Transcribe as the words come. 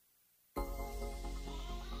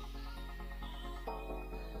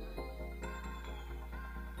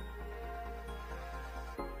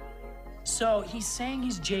So he's saying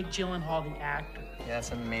he's Jake Gyllenhaal, the actor. Yeah, that's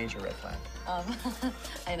a major red flag.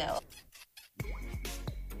 I know.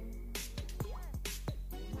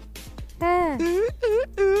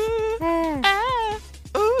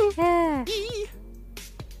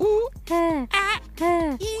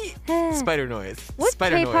 Spider noise. What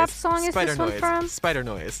Spider K-pop noise. song is Spider this one noise. from? Spider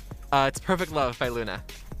noise. It's Perfect Love by Luna.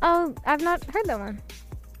 Oh, I've not heard that one.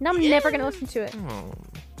 No, I'm never gonna listen to it. Oh,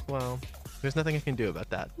 well, there's nothing I can do about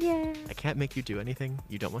that. Yeah. I can't make you do anything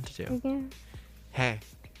you don't want to do. Yeah. Hey,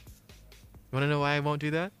 you want to know why I won't do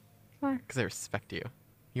that? Why? Because I respect you.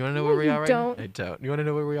 You want to know No, where we you are right don't. now? I don't. You want to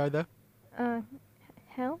know where we are, though?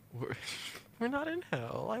 Hell? We're not in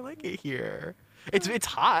hell. I like it here. It's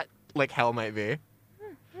hot, like hell might be. Okay.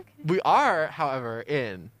 We are, however,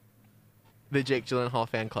 in the Jake Gyllenhaal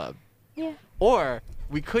fan club. Yeah. Or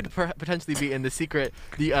we could potentially be in the secret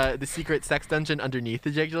sex dungeon underneath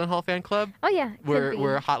the Jake Gyllenhaal fan club. Oh yeah.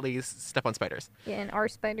 Where hotlies step on spiders. Yeah, and our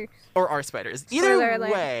spiders. Or our spiders.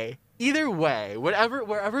 Spoiler Either way,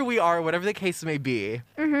 wherever we are, whatever the case may be,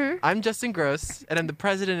 I'm Justin Gross, and I'm the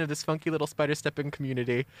president of this funky little spider stepping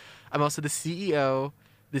community. I'm also the CEO,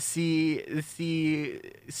 the sea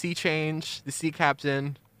change, the sea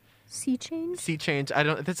captain. Sea change? Sea change.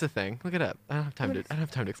 That's a thing. Look it up. I don't have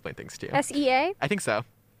time to explain things to you. SEA? I think so.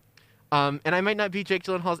 And I might not be Jake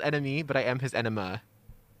Gyllenhaal's enemy, but I am his enema.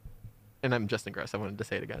 And I'm Justin Gross. I wanted to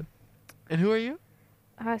say it again. And who are you?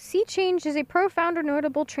 Sea change is a profound or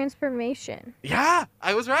notable transformation. Yeah,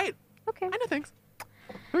 I was right. Okay. I know things.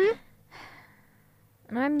 Who are you?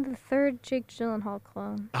 And I'm the third Jake Gyllenhaal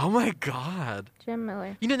clone. Oh my God. Jim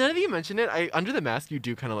Miller. You know, none of you mentioned it. Under the mask, you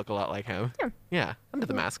do kind of look a lot like him. Yeah. Yeah, under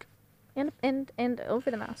the mask. And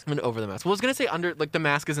over the mask. And over the mask. Well, I was gonna say under, like the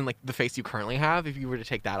mask is in like the face you currently have. If you were to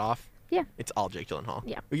take that off, yeah, it's all Jake Gyllenhaal.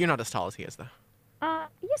 Yeah. But you're not as tall as he is, though.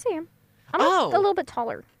 Yes, I am. I'm a little bit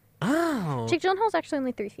taller. Oh. Jake Gyllenhaal's actually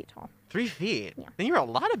only 3 feet tall. 3 feet. Yeah. And you're a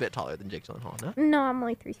lot a bit taller than Jake Gyllenhaal, no? No, I'm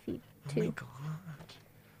only 3 feet Oh 2. my God.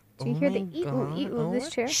 Do you hear the ee-oo of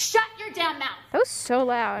this chair? Shut your damn mouth! That was so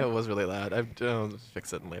loud. That was really loud. I'll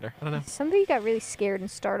fix it later. I don't know. Somebody got really scared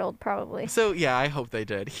and startled, probably. So, yeah, I hope they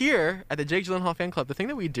did. Here at the Jake Gyllenhaal fan club, the thing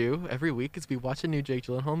that we do every week is we watch a new Jake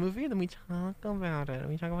Gyllenhaal movie and then we talk about it.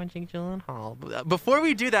 We talk about Jake Gyllenhaal. But before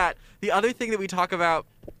we do that, the other thing that we talk about,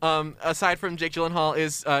 aside from Jake Gyllenhaal,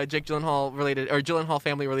 is Jake Gyllenhaal related or Gyllenhaal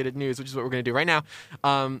family related news, which is what we're going to do right now.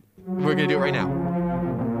 We're going to do it right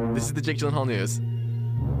now. This is the Jake Gyllenhaal news.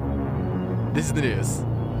 This is the news.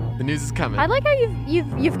 The news is coming. I like how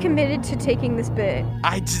you've committed to taking this bit.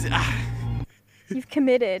 You've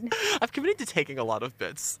committed. I've committed to taking a lot of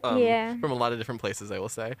bits. Yeah. From a lot of different places, I will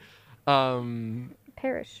say.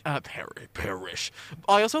 Parish. Parish.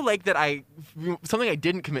 I also like that something I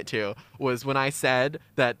didn't commit to was when I said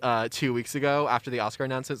that 2 weeks ago after the Oscar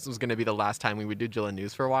announcements was going to be the last time we would do Gyllen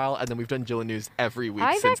News for a while, and then we've done Gyllen News every week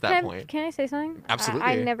since that point. Can I say something? Absolutely.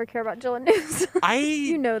 I never care about Gyllen News.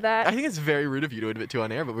 You know that. I think it's very rude of you to admit to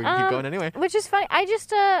on air, but we're going to keep going anyway. Which is funny. I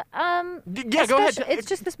just, yeah, go ahead. It's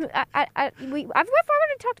just this movie. I've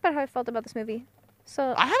already talked about how I felt about this movie.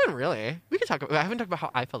 So I haven't really. We can talk about. I haven't talked about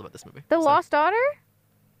how I felt about this movie. Lost Daughter?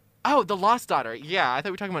 Oh, The Lost Daughter. Yeah, I thought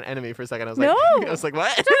we were talking about Enemy for a second. I was no. like, I was like,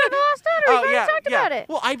 what? We're talking about The Lost Daughter. We've already talked about it.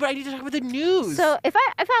 Well, I need to talk about the news. So if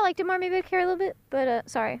I liked it more, maybe I'd care a little bit. But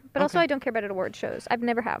sorry. But also, Okay. I don't care about it at award shows. I've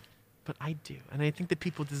never have. But I do, and I think that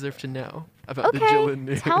people deserve to know about the Gyllen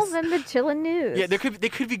News. Tell them the Gyllen News. Yeah, they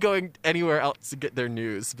could be going anywhere else to get their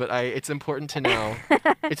news, but it's important to know.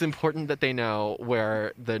 It's important that they know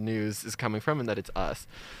where the news is coming from and that it's us.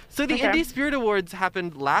 So the Indie Spirit Awards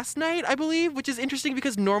happened last night, I believe, which is interesting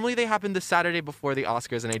because normally they happen the Saturday before the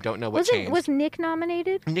Oscars, and I don't know what changed. Was Nick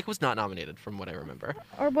nominated? Nick was not nominated, from what I remember.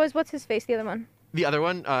 Or what's his face? The other one. The other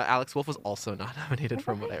one, Alex Wolff, was also not nominated,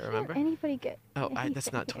 from what I remember. Anybody get?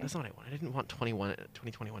 That's not what I wanted. I didn't want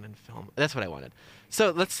 2021 in film. That's what I wanted.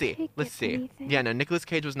 So let's see. Yeah, no, Nicolas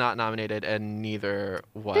Cage was not nominated, and neither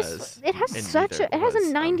was. It has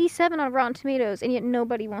a 97 on Rotten Tomatoes, and yet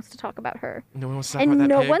nobody wants to talk about her. No one wants to talk about that And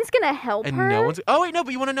no pig. one's gonna help her. No one's. Oh wait, no,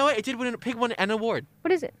 but you want to know it? It did win. Pig won an award.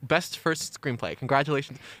 What is it? Best first screenplay.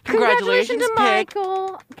 Congratulations. Congratulations to Pig.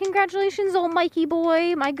 Michael. Congratulations, old Mikey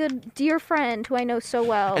boy, my good dear friend who I know so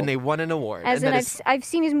well. And they won an award. As in, I've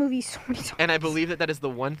seen his movies so many times. And I believe that is the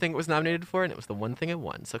one thing it was nominated for, and it was the one thing it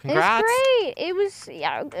won. So congrats. It was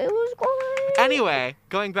great. It was great. Anyway,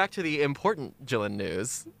 going back to the important Gyllen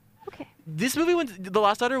news. Okay. This movie, The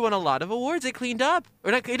Lost Daughter, won a lot of awards. It cleaned up.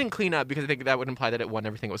 Or not, it didn't clean up because I think that would imply that it won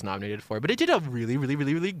everything it was nominated for. But it did a really, really,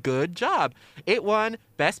 really, really good job. It won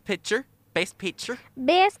Best Picture, Best Picture.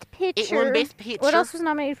 Best Picture. It won Best Picture. What else was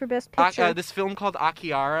nominated for Best Picture? This film called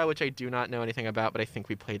Akiara, which I do not know anything about, but I think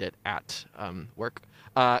we played it at work.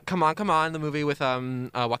 Come On, the movie with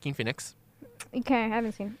Joaquin Phoenix. Okay, I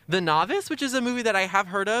haven't seen it. The Novice, which is a movie that I have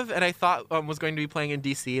heard of and I thought was going to be playing in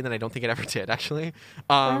D.C., and then I don't think it ever did, actually.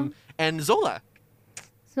 And Zola.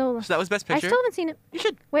 So that was Best Picture. I still haven't seen it. You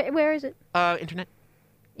should. Where is it? Internet.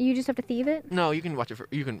 You just have to thieve it? No, you can watch it.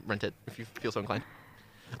 You can rent it if you feel so inclined.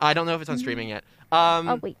 I don't know if it's on streaming yet.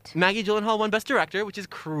 I'll wait. Maggie Gyllenhaal won Best Director, which is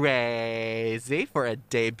crazy for a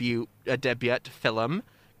debut film.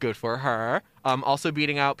 Good for her. Also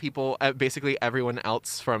beating out people, basically everyone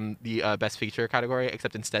else from the Best Feature category,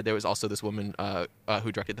 except instead there was also this woman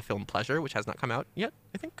who directed the film Pleasure, which has not come out yet,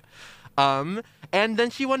 I think. And then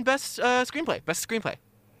she won Best Screenplay,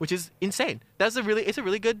 which is insane. It's a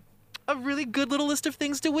really good little list of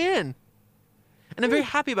things to win. And I'm very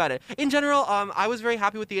happy about it. In general, I was very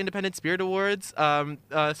happy with the Independent Spirit Awards.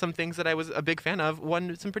 Some things that I was a big fan of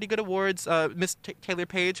won some pretty good awards. Miss Taylor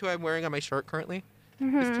Page, who I'm wearing on my shirt currently.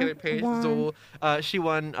 Miss Taylor Page, she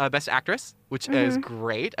won Best Actress, which is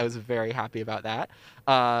great. I was very happy about that.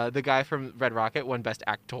 The guy from Red Rocket won Best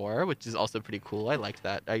Actor, which is also pretty cool. I liked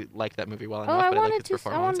that. I liked that movie well enough, but I liked his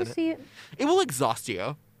performance I wanted to see it. It will exhaust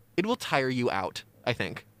you. It will tire you out, I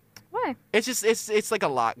think. Why? It's just it's like a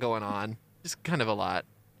lot going on. Just kind of a lot.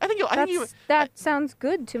 That sounds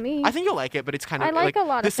good to me. I think you'll like it, but it's kind of I like a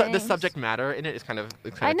lot of things. The subject matter in it is kind of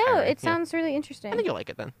I know tiring. it sounds really interesting. I think you'll like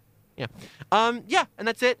it then. Yeah. And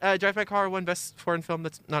that's it. Drive My Car won Best Foreign Film.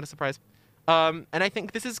 That's not a surprise. And I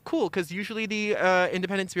think this is cool because usually the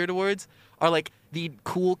Independent Spirit Awards are like the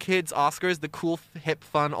cool kids Oscars, the cool, hip,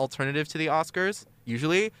 fun alternative to the Oscars.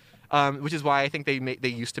 Usually, which is why I think they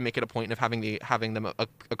used to make it a point of having them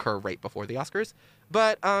occur right before the Oscars.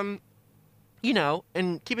 But and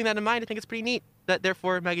keeping that in mind, I think it's pretty neat that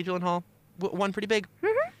therefore Maggie Gyllenhaal won pretty big.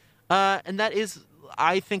 And that is,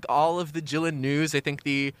 I think, all of the Gyllen news. I think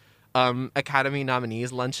the Academy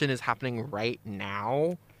nominees luncheon is happening right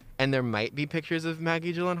now, and there might be pictures of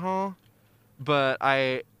Maggie Gyllenhaal, but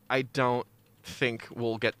I don't think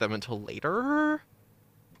we'll get them until later.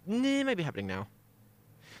 It might be happening now.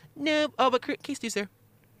 No. Oh, but Case Stu's there.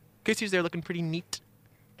 Case Stu's there looking pretty neat.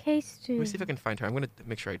 Case Stu. Let me see if I can find her. I'm going to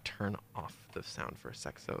make sure I turn off the sound for a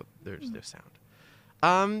sec so there's no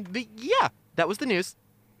sound. But yeah, that was the news.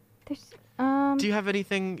 Do you have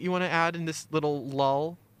anything you want to add in this little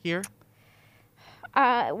lull here?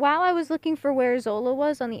 While I was looking for where Zola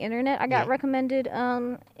was on the internet, I got recommended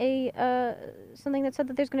something that said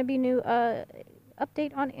that there's going to be a new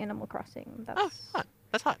update on Animal Crossing.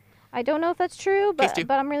 That's hot. I don't know if that's true, but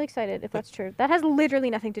I'm really excited if that's true. That has literally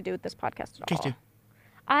nothing to do with this podcast at all. Case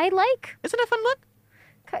Isn't it a fun look?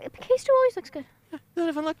 Case 2 always looks good. Yeah, isn't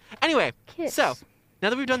it a fun look? Anyway, so now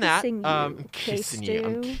that we've done that, I'm kissing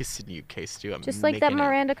you, Case 2. Just like that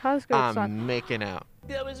Miranda Cosgrove song. I'm making out.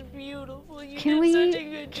 That was beautiful. Can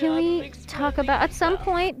we talk about at some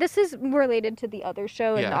point? This is related to the other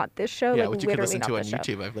show and not this show. Yeah, like, which you can listen to on show.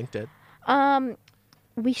 YouTube. I've linked it.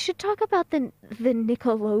 We should talk about the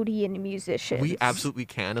Nickelodeon musicians. We absolutely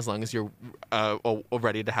can, as long as you're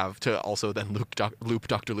ready to also then loop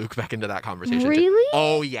Dr. Luke back into that conversation. Really? Too.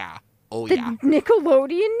 Oh yeah. The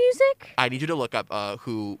Nickelodeon music? I need you to look up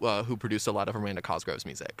who produced a lot of Miranda Cosgrove's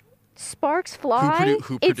music. Sparks Fly?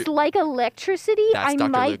 It's like electricity. That's I Dr.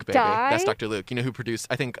 might Luke, baby. die. That's Dr. Luke. You know who produced?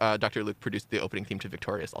 I think Dr. Luke produced the opening theme to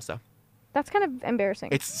Victorious also. That's kind of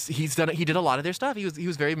embarrassing. He did a lot of their stuff. He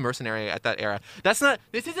was very mercenary at that era. This is a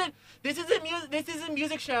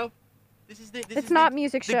music show. It's not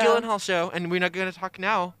music show. The Gyllenhaal show, and we're not going to talk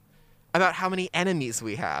now about how many enemies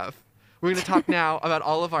we have. We're going to talk now about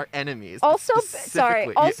all of our enemies. Also,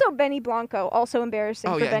 Benny Blanco. Also embarrassing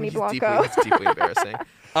for Benny Blanco. It's deeply embarrassing.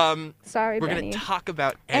 Sorry, we're Benny. We're going to talk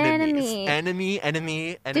about enemies. Enemy.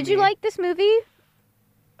 Did you like this movie?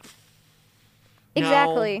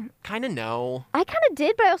 Exactly. Kind of no. I kind of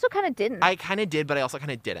did, but I also kind of didn't. I kind of did, but I also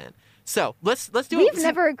kind of didn't. So let's do it. We've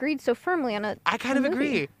never agreed so firmly on it. I kind of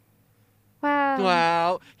agree.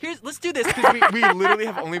 Wow. Let's do this because we literally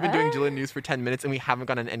have only been doing Gyllen news for 10 minutes and we haven't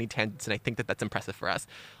gone on any tangents, and I think that's impressive for us.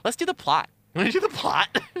 Let's do the plot. You want to do the plot?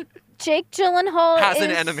 Jake Gyllenhaal has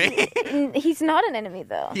an enemy. He's not an enemy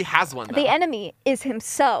though. He has one though. The enemy is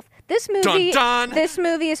himself. This movie. Dun, dun. This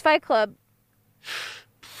movie is Fight Club.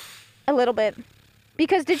 A little bit.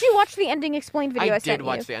 Because did you watch the ending explained video I sent you? I did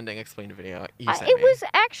watch the ending explained video you sent me. It was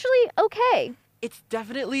actually okay. It's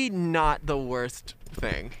definitely not the worst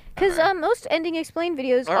thing. Because most ending explained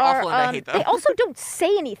videos are awful, and I hate them. They also don't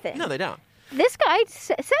say anything. No, they don't. This guy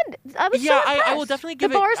said, I was so impressed. I will definitely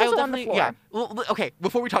give the bar is I will also on the definitely, floor. Well, okay,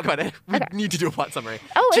 before we talk about it, we Okay. need to do a plot summary.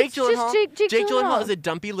 Oh, Jake it's just Gyllenhaal. Jake Jake Gyllenhaal Gyllenhaal. is a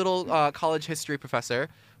dumpy little college history professor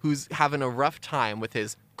who's having a rough time with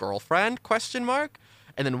his girlfriend, ?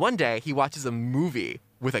 And then one day he watches a movie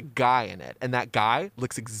with a guy in it, and that guy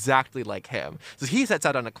looks exactly like him. So he sets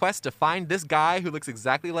out on a quest to find this guy who looks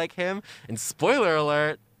exactly like him. And spoiler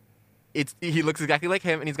alert, he looks exactly like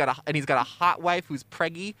him, and he's got a hot wife who's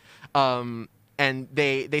preggy. And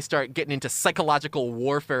they start getting into psychological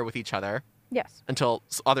warfare with each other Yes. until,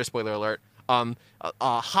 other spoiler alert, a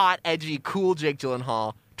hot, edgy, cool Jake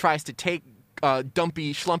Gyllenhaal tries to take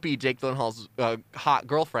dumpy, schlumpy Jake Gyllenhaal's hot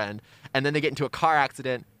girlfriend, and then they get into a car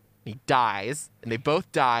accident, and he dies, and they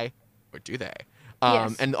both die, or do they?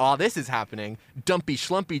 Yes. And all this is happening. Dumpy,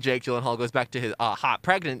 schlumpy Jake Gyllenhaal goes back to his hot,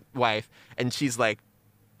 pregnant wife, and she's like,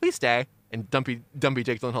 please stay. And dumpy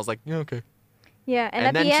Jake Gyllenhaal's like, yeah, okay. Yeah, and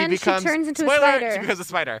at then the end, she becomes, turns into spoiler, a spider. she becomes a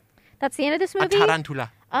spider. That's the end of this A movie.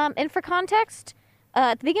 tarantula. And for context,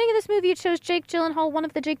 at the beginning of this movie, it shows Jake Gyllenhaal, one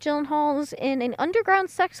of the Jake Gyllenhaals, in an underground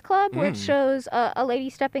sex club, where it shows a lady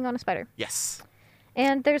stepping on a spider. Yes.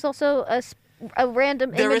 And there's also a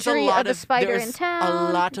random imagery of a spider in town.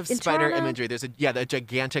 A lot of in spider Toronto. imagery. There's the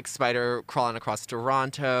gigantic spider crawling across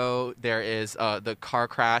Toronto. There is the car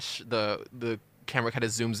crash. The camera kind of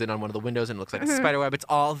zooms in on one of the windows and it looks like a spider web. It's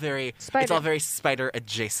all very spider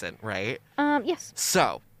adjacent, right? Yes.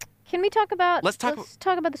 So Can we talk about? Let's talk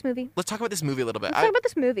about this movie. let's talk about this movie a little bit. Let's talk about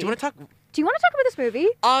this movie. Do you want to talk? Do you want to talk about this movie?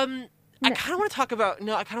 I kind of want to talk about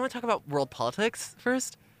I kind of want to talk about world politics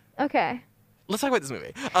first. Okay. Let's talk about this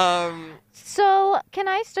movie. So can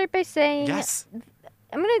I start by saying? Yes.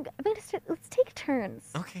 I'm gonna start. Let's take turns.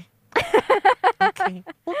 Okay. Okay.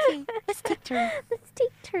 Let's take turns. Let's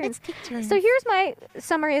take turns. So here's my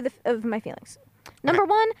summary of my feelings. Number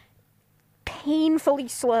one, painfully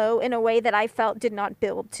slow in a way that I felt did not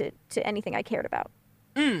build to anything I cared about.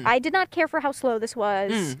 I did not care for how slow this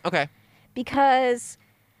was. Okay. Because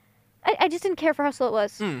I just didn't care for how slow it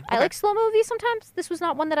was. Okay. I like slow movies sometimes. This was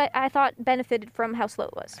not one that I thought benefited from how slow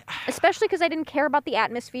it was. Especially because I didn't care about the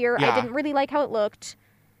atmosphere. Yeah. I didn't really like how it looked.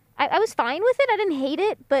 I was fine with it. I didn't hate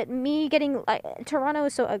it. But me getting... Toronto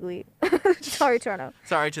is so ugly. Sorry, Toronto.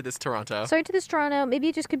 Sorry to this Toronto. Sorry to this Toronto. Maybe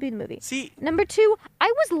it just could be the movie. See... Number two, I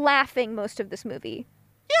was laughing most of this movie.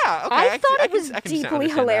 Yeah, okay. I thought it can- was I can deeply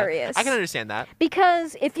understand hilarious. That. I can understand that.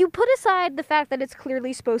 Because if you put aside the fact that it's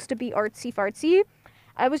clearly supposed to be artsy-fartsy,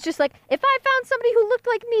 I was just like, if I found somebody who looked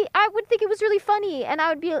like me, I would think it was really funny, and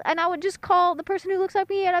I would just call the person who looks like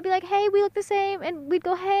me, and I'd be like, hey, we look the same, and we'd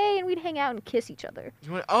go, hey, and we'd hang out and kiss each other.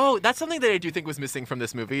 That's something that I do think was missing from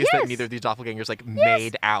this movie is that Yes. neither of these doppelgangers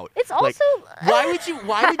made out. It's also why would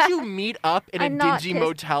you meet up in a I'm not dingy pissed.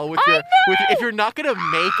 motel with I your know! if you're not gonna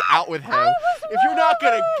make out with him, was if you're not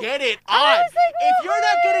gonna wrong. get it I on, was like, if you're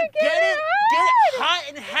not gonna get get it it on. hot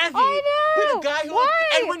and heavy I know. with a guy who Why?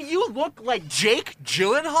 and when you look like Jake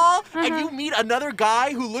Gyllenhaal and you meet another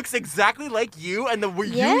guy who looks exactly like you and the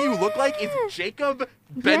you look like is Jacob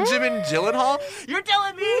Benjamin Gyllenhaal, you're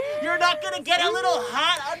telling me you're not gonna get a little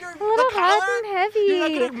hot under a little the hot collar? and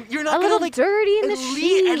heavy. You're not a gonna little like dirty in the at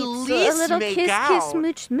sheets. least a little make kiss, out. kiss,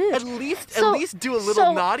 smooch, smooch. At least do a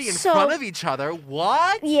little naughty in front of each other.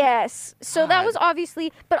 What? Yes. So that God. was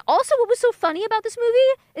obviously, but also what was so funny about this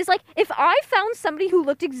movie is like, if I found somebody who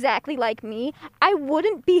looked exactly like me, I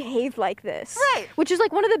wouldn't behave like this. Right. Which is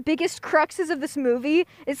like one of the biggest cruxes of this movie.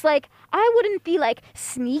 It's like, I wouldn't be like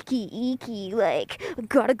sneaky, eeky, like,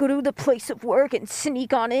 gotta go to the place of work and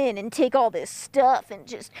sneak on in and take all this stuff and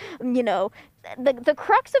just, the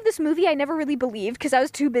crux of this movie I never really believed because I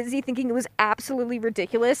was too busy thinking it was absolutely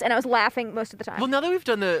ridiculous and I was laughing most of the time. Well, now that we've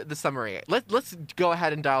done the summary, let's go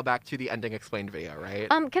ahead and dial back to the ending explained video, right?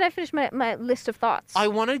 Can I finish my list of thoughts? I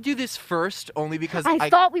want to do this first only because I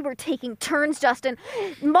thought we were taking turns, Justin.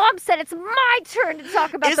 Mom said it's my turn to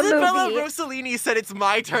talk about the Isabella movie. Rossellini said it's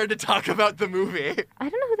my turn to talk about the movie. I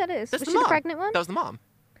don't know who that is. That's Was the she mom. the pregnant one? That was the mom.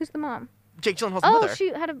 Who's the mom? Jake Gyllenhaal's Oh, mother. she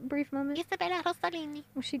had a brief moment. Isabella Rossellini.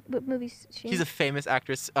 What movies? She's a famous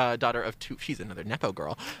actress, daughter of two. She's another nepo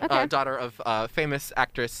girl. Okay. Daughter of famous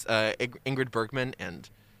actress Ingrid Bergman and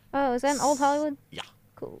Oh, is that in Old Hollywood? yeah.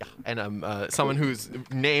 Cool. And someone whose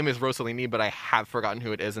name is Rossellini, but I have forgotten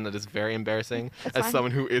who it is, and that is very embarrassing That's as fine.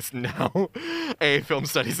 someone who is now a film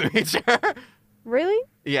studies major. Really?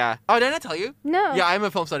 Yeah. Oh, did I not tell you? No. Yeah, I'm a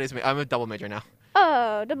film studies major. I'm a double major now.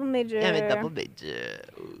 Oh, double major. I'm a double major.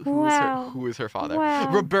 Wow. Who is her father?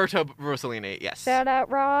 Wow. Roberto Rossellini, yes. Shout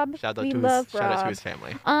out, Rob. Shout out we to love his, Rob. shout out to his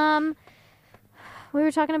family. We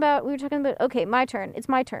were talking about. Okay, my turn. It's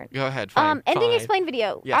my turn. Go ahead. Fine. Ending fine. explain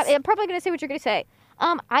video. Yes. I'm probably gonna say what you're gonna say.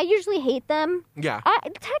 I usually hate them. Yeah. I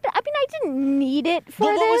mean, I didn't need it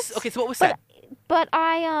for But this. so what was said? But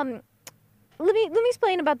I let me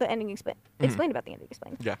explain about the ending. Explain about the ending.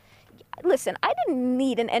 Explain. Yeah. Listen, I didn't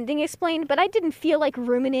need an ending explained, but I didn't feel like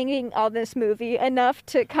ruminating on this movie enough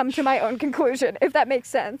to come to my own conclusion, if that makes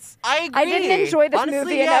sense. I agree. I didn't enjoy this Honestly,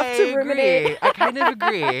 movie yeah, enough to ruminate. I kind of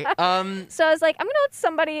agree. So I was like, I'm gonna let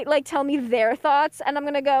somebody like tell me their thoughts, and I'm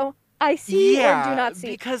gonna go, I see or do not see.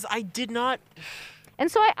 Because I did not.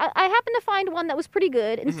 And so I happened to find one that was pretty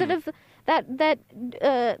good instead of that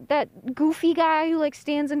goofy guy who like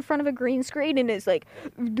stands in front of a green screen and is like,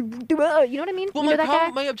 you know what I mean? Well, you know that guy?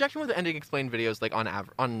 my objection with the ending explained videos, like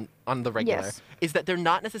on the regular, Yes. is that they're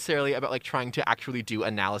not necessarily about like trying to actually do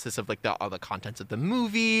analysis of like the contents of the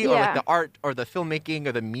movie or like the art or the filmmaking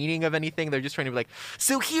or the meaning of anything. They're just trying to be like,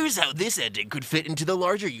 so here's how this ending could fit into the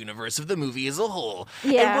larger universe of the movie as a whole.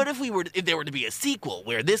 Yeah. And what if there were to be a sequel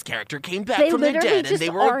where this character came back They from the literally dead and just they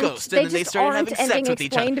were a aren't- ghost they and then they just started aren't having sex ending with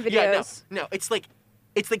each other. explained Yeah, videos. no, it's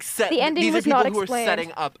like set. The ending these was are people not who explained. are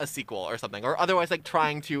setting up a sequel or something, or otherwise like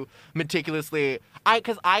trying to meticulously.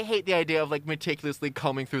 Because I hate the idea of like meticulously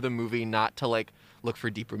combing through the movie, not to like look for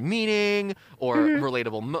deeper meaning or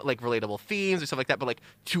relatable themes or stuff like that, but like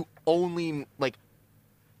to only like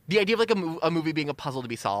the idea of like a movie being a puzzle to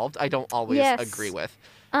be solved. I don't always agree with.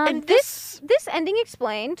 And this ending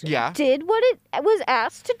explained did what it was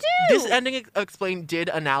asked to do. This ending explained did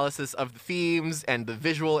analysis of the themes and the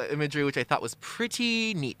visual imagery, which I thought was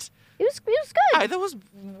pretty neat. It was good. I thought it was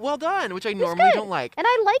well done, which I normally don't like. And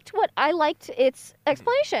I liked its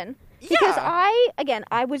explanation. Because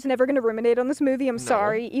I was never going to ruminate on this movie. I'm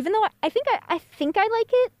sorry. Even though I think I like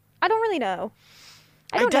it. I don't really know.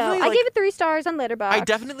 I don't know. I gave it 3 stars on Letterboxd. I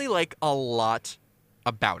definitely like a lot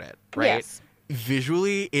about it, right? Yes.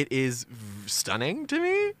 Visually, it is stunning to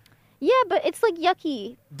me. Yeah, but it's like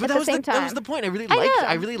yucky But at the same time. That was the point. I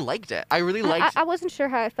really liked it. I wasn't sure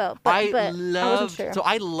how I felt, but I wasn't sure. So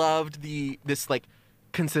I loved this like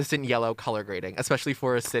consistent yellow color grading, especially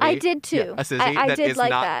for a city. I did too. Yeah, a city I that did is like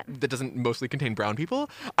not that doesn't mostly contain brown people.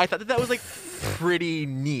 I thought that was like pretty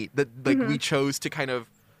neat. That like we chose to kind of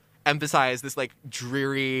emphasize this like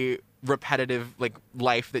dreary, repetitive like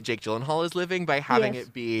life that Jake Gyllenhaal is living by having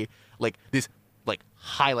it be like this like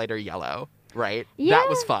highlighter yellow, right? Yeah, that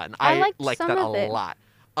was fun. I liked that some a of it. lot.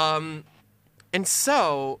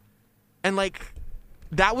 And like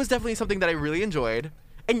that was definitely something that I really enjoyed.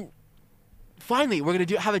 And finally, we're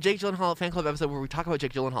gonna have a Jake Gyllenhaal fan club episode where we talk about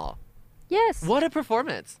Jake Gyllenhaal. Yes. What a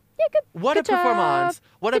performance! Yeah, good. What good a performance! job.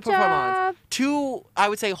 What Good a performance! job. 2, I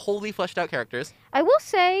would say, wholly fleshed out characters. I will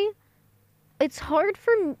say, it's hard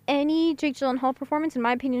for any Jake Gyllenhaal performance, in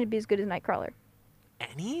my opinion, to be as good as Nightcrawler.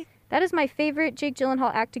 Any? That is my favorite Jake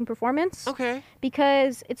Gyllenhaal acting performance. Okay.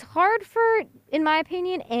 Because it's hard for, in my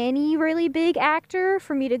opinion, any really big actor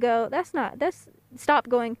for me to go, stop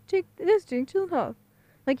going, that's Jake Gyllenhaal.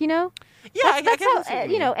 Like, you know? Yeah, that's I how,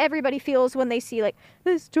 you know, everybody feels when they see, like,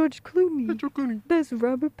 that's George Clooney. That's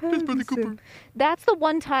Robert Pattinson. Bradley Cooper. That's the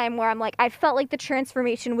one time where I'm like, I felt like the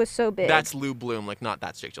transformation was so big. That's Lou Bloom, like not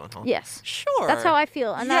that's Jake Gyllenhaal. Yes. Sure. That's how I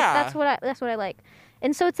feel, and that's what I like.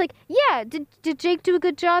 And so it's like, yeah, did Jake do a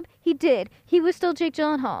good job? He did. He was still Jake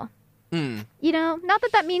Gyllenhaal. Mm. You know, not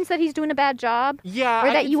that means that he's doing a bad job. Yeah,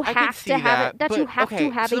 or that you have to have it. That you have okay,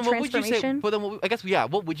 to have so a then what would you say? transformation. But then, I guess, yeah.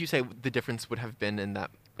 What would you say the difference would have been in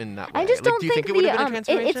that way? I just Like, don't do you think it would have been a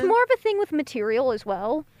transformation? it's more of a thing with material as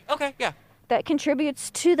well. Okay, yeah. That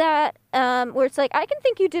contributes to that, where it's like, I can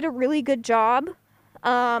think you did a really good job,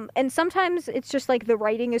 and sometimes it's just like the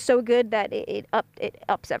writing is so good that it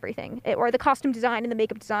ups everything, or the costume design and the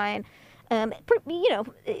makeup design. You know,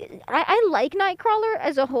 I like Nightcrawler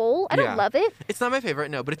as a whole. I don't love it. It's not my favorite,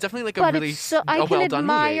 no, but it's definitely like But a really it's so, well done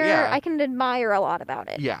movie. Yeah. I can admire a lot about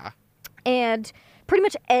it. Yeah. And pretty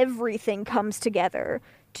much everything comes together.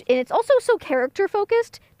 And it's also so character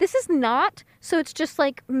focused. This is not, so it's just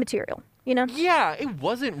like material, you know? Yeah, it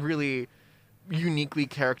wasn't really uniquely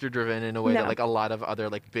character driven in a way that like a lot of other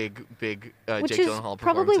like big Which Jake is Gyllenhaal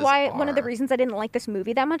probably why performances one of the are. reasons I didn't like this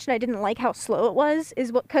movie that much and I didn't like how slow it was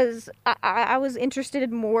is because I was interested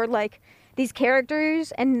in more like these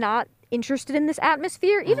characters and not interested in this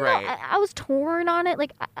atmosphere. Even Right. though I was torn on it,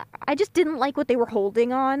 like I just didn't like what they were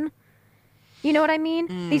holding on. You know what I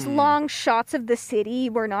mean? These long shots of the city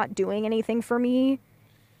were not doing anything for me.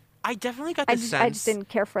 I definitely got the sense. I just didn't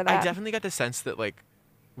care for that. I definitely got the sense that like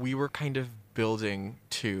we were kind of building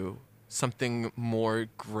to something more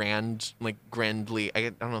grand, like grandly. I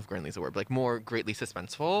don't know if grandly is a word, but like more greatly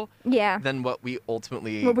suspenseful. Yeah. Than what we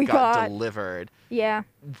ultimately What we got.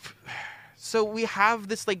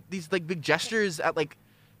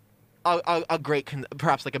 a great,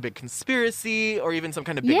 perhaps like a big conspiracy or even some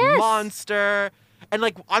kind of big Yes. monster. And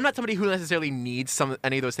like, I'm not somebody who necessarily needs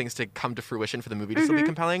any of those things to come to fruition for the movie to still be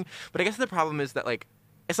compelling. But I guess the problem is that like,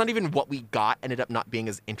 it's not even what we got ended up not being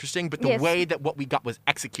as interesting, but the Yes. way that what we got was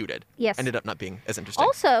executed ended up not being as interesting.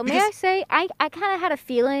 Also, may Because- I say, I kind of had a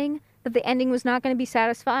feeling that the ending was not going to be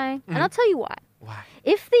satisfying, and I'll tell you why. Why?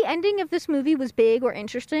 If the ending of this movie was big or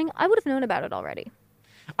interesting, I would have known about it already.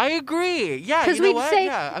 I agree. Yeah, Because you know we'd what? say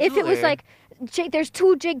Yeah, if it was absolutely. like, there's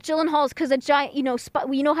 2 Jake Gyllenhaals because a giant, you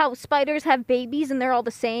know how spiders have babies and they're all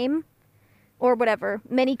the same, or whatever.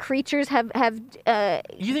 Many creatures have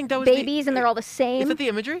You think that was babies and they're all the same. Is that the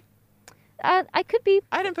imagery? I could be.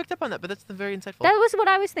 I didn't pick up on that, but that's very insightful. That was what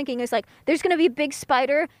I was thinking. Is like there's gonna be a big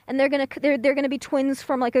spider, and they're gonna be twins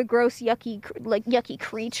from like a gross, yucky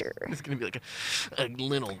creature. It's gonna be like a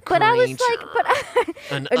little creature. But I was like,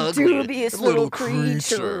 an a ugly dubious little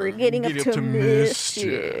creature getting up to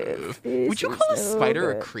mischief. Would you This call a is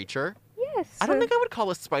spider a over. creature? Yes. I don't think I would call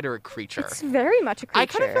a spider a creature. It's very much a creature. I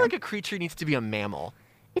kind of feel like a creature needs to be a mammal.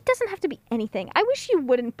 It doesn't have to be anything. I wish you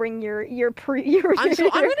wouldn't bring your I'm gonna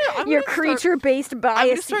start- creature-based I'm gonna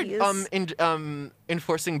biases. start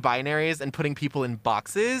enforcing binaries and putting people in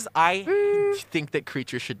boxes. I think that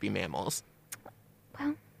creatures should be mammals.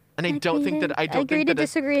 Well, And I don't think that I don't agree think to that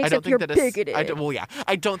disagree, I don't except think you're that bigoted. Well, yeah,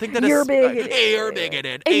 I don't think that You're bigoted. You're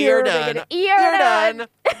bigoted. You're You're done. bigoted. You're done.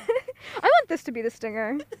 I want this to be the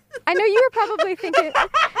stinger. I know you were probably thinking. I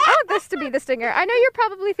want this to be the stinger. I know you're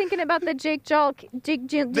probably thinking about the Jake Gyllenhaal's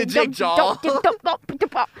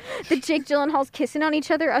kissing on each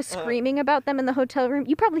other, us screaming about them in the hotel room.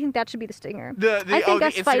 You probably think that should be the stinger. I think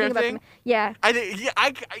us the fighting Instagram about thing? them. Yeah.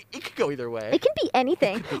 It could go either way. It can be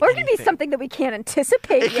anything, It could be or it can be anything. something that we can't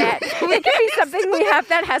anticipate yet. It could be something we have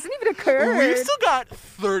that hasn't even occurred. We've still got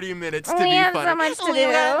 30 minutes to We be have funny. so much to We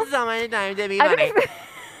do. got so much time to be I don't funny. even-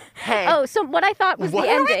 Hey. Oh, so what I thought was What the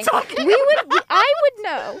are we ending. talking I would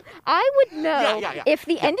know Yeah. if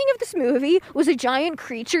the ending of this movie was a giant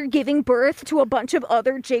creature giving birth to a bunch of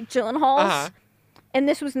other Jake Gyllenhaals, Uh-huh. and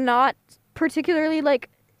this was not particularly like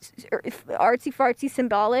artsy fartsy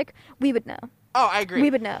symbolic. We would know. Oh, I agree.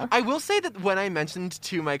 We would know. I will say that when I mentioned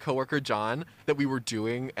to my coworker John that we were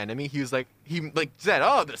doing Enemy, he said,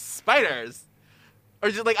 "Oh, the spiders," or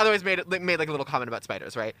just like otherwise made like a little comment about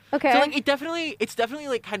spiders, right? Okay. So like it's definitely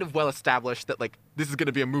like kind of well established that like this is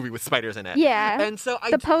gonna be a movie with spiders in it. Yeah. And so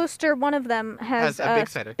The poster, one of them has a big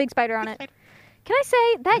spider. Big spider on it. spider. Can I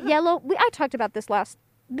say that yellow? I talked about this last.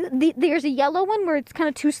 There's a yellow one where it's kind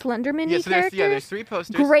of 2 Slenderman Yeah, so characters. there's 3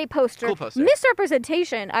 posters. Great poster. Cool poster.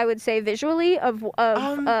 Misrepresentation, I would say, visually of what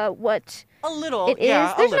A little. it is.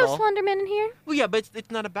 Yeah, There's a no little. Slenderman in here. Well, yeah, but it's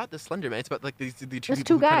not about the Slenderman. It's about like the two There's people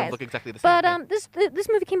 2 who kind guys. of look exactly the same. But this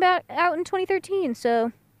movie came out in 2013,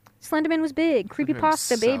 so Slenderman was big.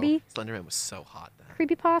 Creepypasta, baby. Slenderman was so hot then.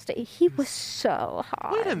 Creepypasta. He was so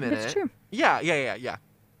hot. Wait a minute. It's true. Yeah. Yeah.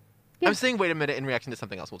 I'm saying wait a minute in reaction to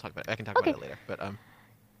something else. We'll talk about it. I can talk Okay. about it later. But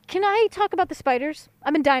Can I talk about the spiders?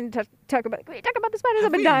 I've been dying to talk about. Can we talk about the spiders?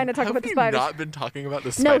 I've been dying to talk about the spiders. Have we not been talking about the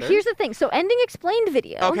No, spiders? here's the thing. So, ending explained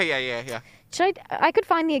video. Okay, yeah. Should I could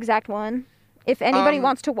find the exact one if anybody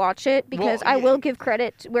wants to watch it, because I will give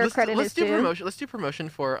credit where credit let's is do due. promotion. Let's do promotion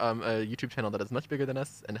for a YouTube channel that is much bigger than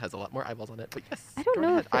us and has a lot more eyeballs on it. But yes, I don't go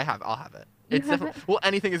know ahead. if I'll have it. You It's have definitely well.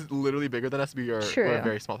 Anything is literally bigger than us. We're True. a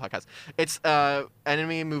very small podcast. It's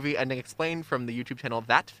Enemy Movie Ending Explained from the YouTube channel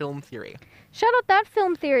That Film Theory. Shout out That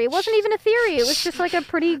Film Theory. It wasn't even a theory. It was just like a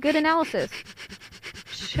pretty good analysis.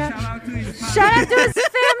 Shout out to his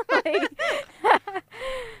family.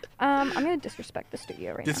 I'm gonna disrespect the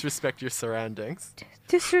studio right now. Disrespect your surroundings.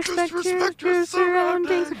 Disrespect Disrespect your your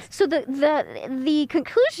surroundings. surroundings. So the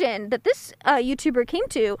conclusion that this YouTuber came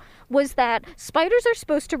to was that spiders are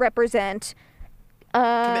supposed to represent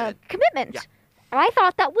commitment. Yeah. I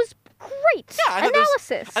thought that was great I thought that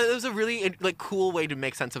was- analysis. It was a really like cool way to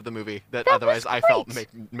make sense of the movie that That otherwise was I felt great.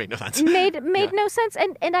 made no sense. made Yeah. no sense,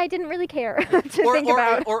 and I didn't really care to or, think or,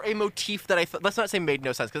 about. or a motif that I thought, let's not say made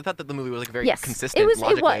no sense, because I thought that the movie was like very Yes, consistent it was.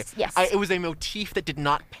 logically. Yes. It was a motif that did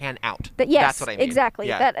not pan out. Yes, That's what I mean. exactly.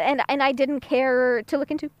 Yeah. That and I didn't care to look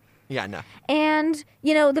into. Yeah, no. And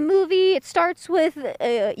the movie, it starts with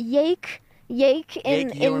Yake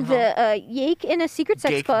in a secret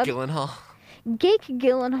sex Jake club. Gyllenhaal. Jake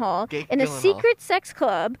Gyllenhaal Jake in a Gyllenhaal. secret sex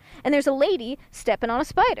club, and there's a lady stepping on a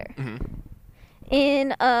spider. Mm-hmm. In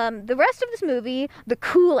the rest of this movie, the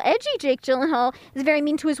cool, edgy Jake Gyllenhaal is very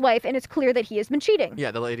mean to his wife, and it's clear that he has been cheating.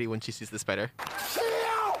 Yeah, the lady when she sees the spider.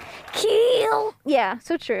 Kill. Yeah,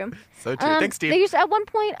 so true. So true. Thanks, Steve. There's at one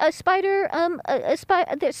point a spider,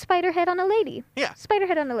 there's spider head on a lady. Yeah. Spider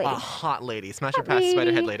head on a lady. A hot lady. Smash or Hot pass, lady.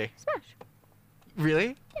 spider head lady. Smash.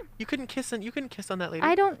 Really? You couldn't kiss on that lady.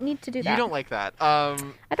 I don't need to do that. You don't like that. I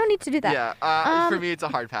don't need to do that. Yeah. For me, it's a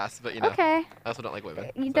hard pass. But Okay. I also don't like women.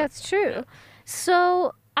 That's true. Yeah.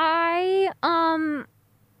 So I thought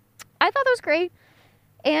that was great.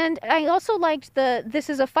 And I also liked this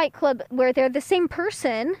is a fight club where they're the same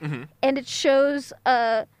person, and it shows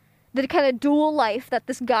the kind of dual life that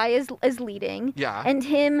this guy is leading, and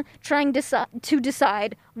him trying to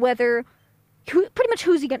decide whether pretty much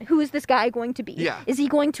who is this guy going to be? Yeah. Is he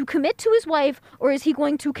going to commit to his wife, or is he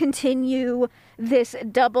going to continue this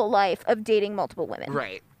double life of dating multiple women?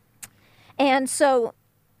 Right. And so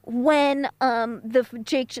when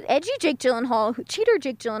the edgy Jake Gyllenhaal, cheater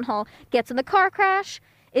Jake Gyllenhaal, gets in the car crash,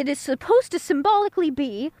 it is supposed to symbolically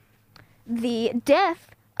be the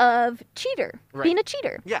death of cheater, being a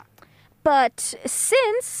cheater. Yeah. But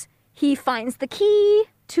since he finds the key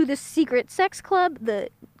to the secret sex club, the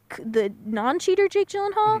non-cheater Jake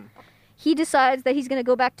Gyllenhaal, he decides that he's going to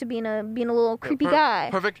go back to being a little creepy guy.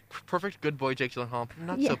 Perfect good boy Jake Gyllenhaal.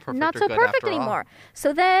 Not so perfect anymore.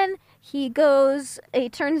 So then he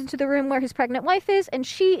turns into the room where his pregnant wife is, and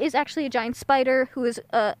she is actually a giant spider who is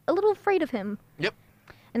a little afraid of him. Yep.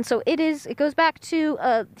 And so it goes back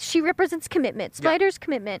to she represents commitment. Spiders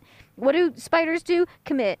commitment. What do spiders do?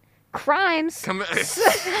 Commit crimes.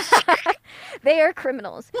 They are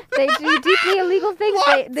criminals. They do deeply illegal things.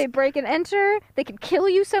 They break and enter. They can kill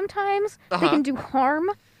you sometimes. They can do harm.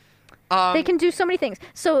 They can do so many things.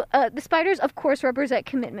 So the spiders, of course, represent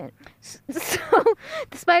commitment. So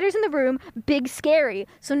the spiders in the room, big, scary.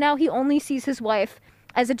 So now he only sees his wife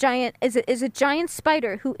as a giant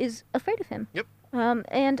spider who is afraid of him. Yep.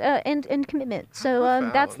 And commitment. So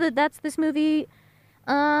that's this movie.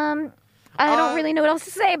 I don't really know what else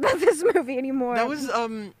to say about this movie anymore. That was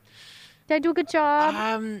Did I do a good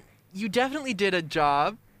job? You definitely did a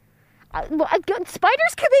job.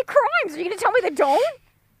 Spiders commit crimes. Are you going to tell me they don't?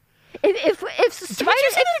 If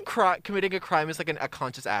spiders committing a crime is like a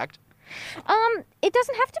conscious act. It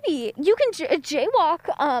doesn't have to be. You can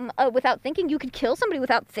jaywalk without thinking. You could kill somebody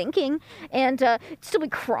without thinking, and it'd still be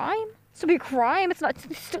crime. Still be a crime. It's not.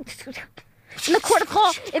 In the court of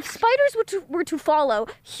law, if spiders were to follow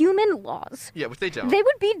human laws, which they don't, they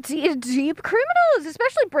would be deep criminals,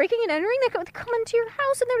 especially breaking and entering. They come into your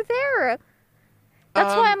house and they're there.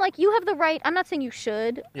 That's why I'm like, you have the right. I'm not saying you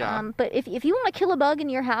should. Yeah. But if you want to kill a bug in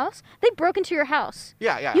your house, they broke into your house.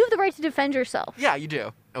 Yeah. You have the right to defend yourself. Yeah, you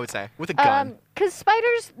do. I would say with a gun. Because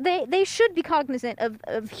spiders, they should be cognizant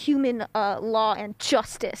of human law and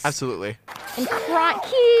justice. Absolutely. And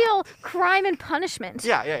crime and punishment.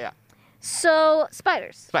 Yeah. So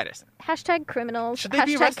spiders. Hashtag criminals. Should they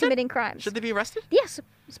be arrested? Committing crimes. Should they be arrested? Yes.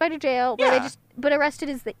 Spider jail. Yeah. But arrested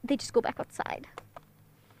is they just go back outside.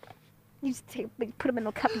 You just put them in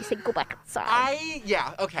a cup and you say, go back outside.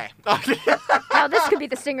 Okay. Now, this could be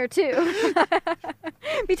the stinger, too.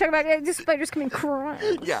 Be talking about just spiders committing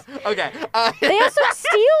crimes. Yeah, okay. They also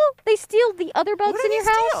steal the other bugs in your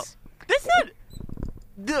house. That's not...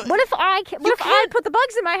 What if I put the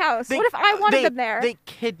bugs in my house? What if I wanted them there? They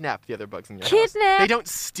kidnap the other bugs in your house. They don't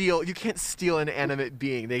steal. You can't steal an animate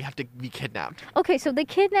being. They have to be kidnapped. Okay, so they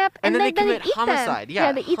kidnap and then they commit eat homicide. Them.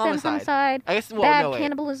 Yeah, they eat them. Homicide. I guess. Bad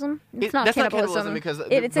cannibalism. It's not that's cannibalism. Not cannibalism because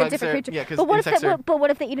it's a different creature. Yeah, but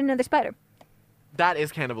what if they eat another spider? That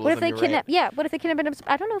is cannibalism. What if they kidnap? Right. Yeah. What if they kidnap?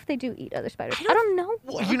 I don't know if they do eat other spiders. I don't know.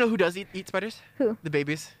 Well, you know who does eat spiders? Who? The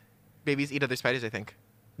babies. Babies eat other spiders, I think.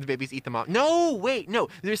 The babies eat them off. No, wait, no.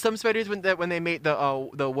 There's some spiders when they mate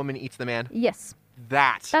the woman eats the man. Yes.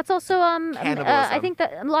 That's also cannibalism. I think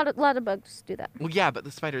that a lot of bugs do that. Well, yeah, but the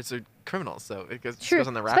spiders are criminals, so it goes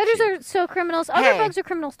on the rap Spiders sheet. are so criminals. Other bugs are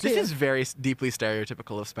criminals too. This is very deeply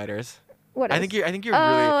stereotypical of spiders. What is? I think you're really.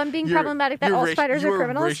 Oh, I'm being problematic that all spiders are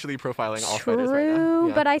criminals. You're racially profiling all spiders right now. True,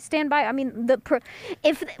 Yeah. but I stand by. I mean,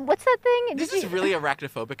 what's that thing? This is really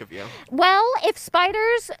arachnophobic of you. Well, if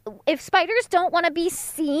spiders don't want to be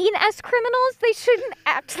seen as criminals, they shouldn't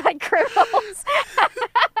act like criminals.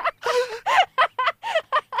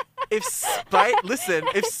 If spiders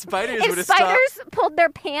would have pulled their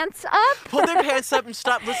pants up and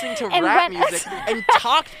stopped listening to rap music and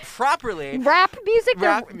talked properly. Rap music?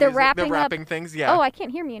 They're rapping things, yeah. Oh, I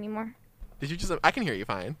can't hear me anymore. Did you just... I can hear you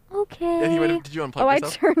fine. Okay. Did you unplug yourself? I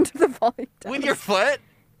turned the volume down. With your foot?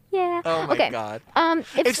 Yeah. Oh my god.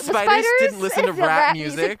 If spiders didn't listen to rap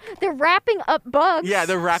music, they're wrapping up bugs. Yeah,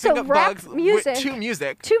 they're wrapping up bugs music. To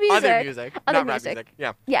music. Other music. Other not music. Rap music.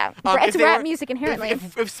 Yeah. Yeah. It's rap music inherently.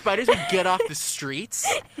 If spiders would get off the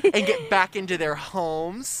streets and get back into their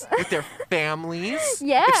homes with their families.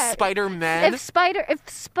 Yeah. If Spider-Men. If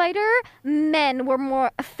Spider-Men were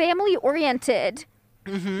more family oriented,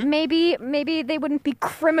 maybe they wouldn't be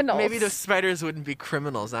criminals. Maybe those spiders wouldn't be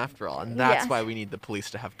criminals after all, and that's Yeah. why we need the police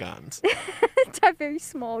to have guns. to have very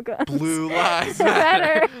small guns. Blue lives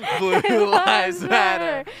matter. Blue lives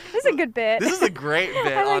matter. This is a good bit. This is a great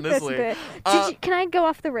bit, I like honestly. this bit. Can I go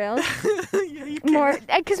off the rails? Yeah, you can. More,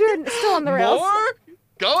 because we're still on the rails. More?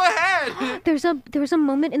 Go ahead. There was a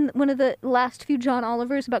moment in one of the last few John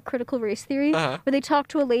Olivers about critical race theory Uh-huh. where they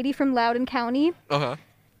talked to a lady from Loudoun County, Uh-huh.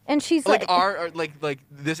 and she's Like like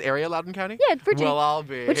this area, Loudoun County? Yeah, Virginia. Well, I'll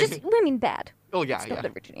be. which is, I mean, bad. Oh, yeah, It's yeah.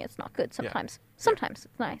 Northern Virginia. It's not good sometimes. Sometimes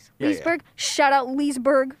it's nice. Yeah, Leesburg. Shout out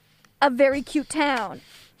Leesburg, a very cute town.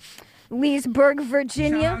 Leesburg,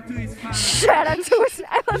 Virginia. Shout out to us.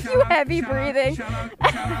 I love you heavy breathing.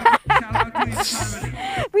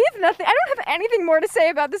 We have nothing. I don't have anything more to say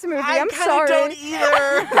about this movie. I'm kinda sorry. don't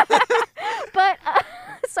either. But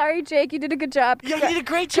sorry, Jake. You did a good job. Yeah, you did a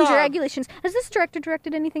great job. Congratulations. Has this director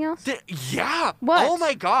directed anything else? Yeah. What? Oh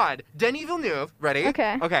my God. Denis Villeneuve. Ready?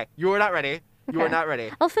 Okay. Okay. You are not ready. You are Okay. not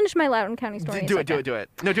ready. I'll finish my Loudoun County story. in a Do it. Do second. it. Do it.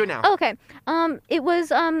 No, do it now. Oh, okay. It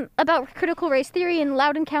was about critical race theory, and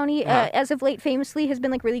Loudoun County, as of late, famously has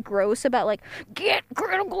been like really gross about like get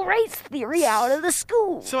critical race theory out of the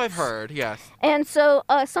schools. So I've heard. Yes. And so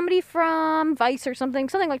somebody from Vice or something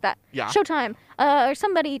like that. Yeah. Showtime. Or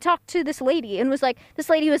somebody talked to this lady and was like,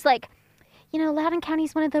 you know, Loudoun County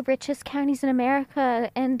is one of the richest counties in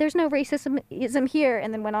America, and there's no racism here.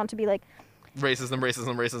 And then went on to be like, Racism.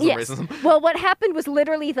 yes. Racism. Well, what happened was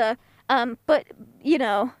literally but you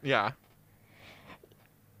know. Yeah.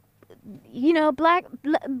 You know, black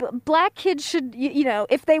kids should, you know,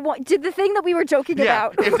 if they did the thing that we were joking Yeah.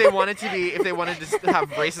 about. if they wanted to have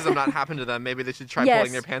racism not happen to them, maybe they should try Yes.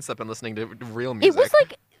 pulling their pants up and listening to real music. It was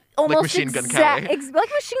like almost Machine Gun Kelly. like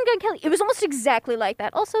Machine Gun Kelly. It was almost exactly like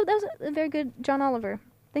that. Also, that was a very good John Oliver.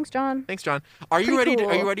 Thanks, John. Thanks, John. Are you Pretty ready?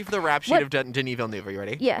 Are you cool. ready for the rap sheet What? of Denis Villeneuve? Are you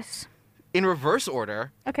ready? Yes. In reverse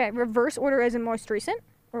order, Okay, reverse order as in most recent?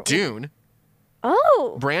 Or- Dune,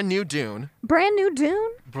 Oh, brand new Dune, brand new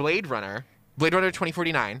Dune? Blade Runner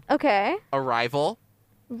 2049, Okay. Arrival,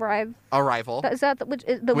 Is that the with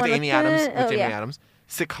one Amy Adams, Oh, Amy yeah. Adams,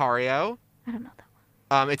 Sicario. I don't know that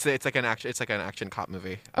one. It's like an action cop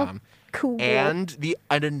movie. Cool. And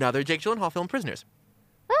another Jake Gyllenhaal film, Prisoners.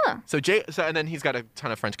 Ah, And then he's got a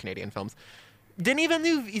ton of French Canadian films. Denis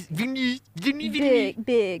Villeneuve is big.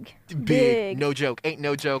 No joke. Ain't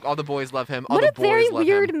no joke. All the boys love him. All what the a boys very love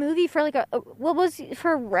weird him. movie for like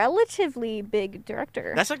for a relatively big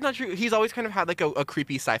director. That's like not true. He's always kind of had like a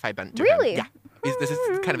creepy sci-fi bent to Really? him. Yeah. This is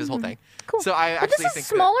kind of his whole thing. Cool. So I But actually this think is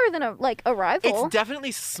smaller than a Arrival. it's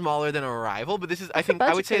definitely smaller than Arrival, but this is I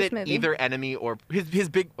budget would for say this that movie? either Enemy or his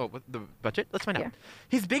big the budget. Let's find Yeah. out.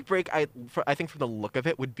 His big break I think from the look of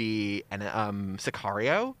it would be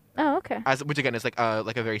Sicario, Oh, okay. which again is like a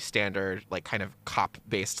very standard like kind of cop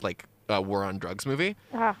based like war on drugs movie.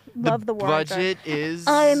 Love the war on drugs. Budget is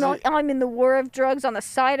I'm in the war of drugs on the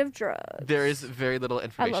side of drugs. there is very little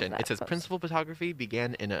information. that It says post. principal photography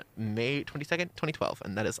began in May 22nd, 2012,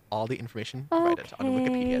 and that is all the information provided on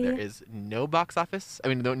Wikipedia. There Okay. is no box office. I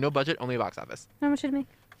mean, no budget, only box office. How much did it make?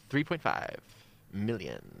 $3.5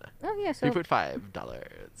 million. Oh yeah, so $3.5.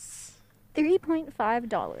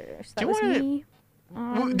 $3.5. That Do you was wanna- me.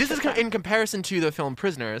 This is in comparison to the film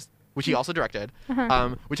Prisoners, which he also directed,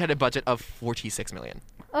 which had a budget of $46 million.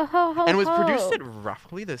 And was produced at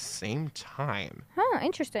roughly the same time. Huh,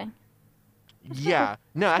 interesting. Yeah.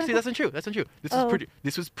 No, actually, that's untrue. That's untrue. Oh.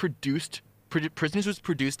 This was produced. Prisoners was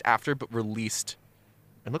produced after, but released.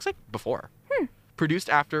 It looks like before. Produced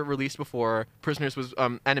after, released before. Prisoners was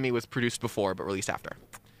Enemy was produced before, but released after.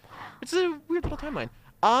 It's a weird little timeline.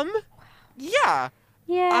 Yeah.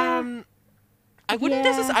 Yeah. I wouldn't.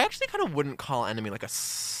 Yeah. I actually kind of wouldn't call Enemy like a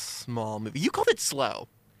small movie. You called it slow.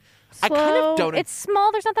 I Slow. kind of don't. It's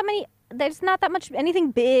small. There's not that many. There's not that much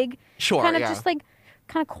anything big. Sure. Kind of yeah. just like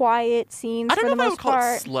kind of quiet scenes I don't for know the if I most would call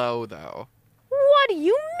part. it slow though. What do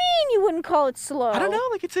you mean you wouldn't call it slow? I don't know.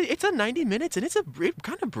 Like it's a 90 minutes, and it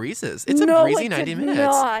kind of breezes. It's a No, breezy it 90 did minutes.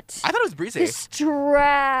 not. I thought it was breezy. This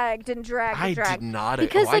dragged and dragged and I dragged. did not.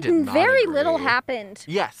 Because I like did not very agree. little happened.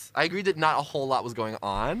 Yes, I agree that not a whole lot was going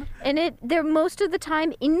on. And there most of the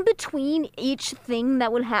time in between each thing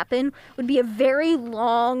that would happen would be a very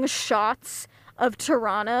long shots of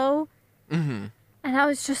Toronto. Mm-hmm. And I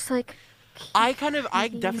was just like, I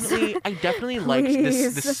definitely liked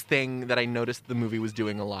Please. this thing that I noticed the movie was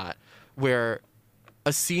doing a lot, where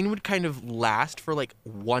a scene would kind of last for like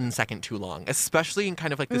 1 second too long, especially in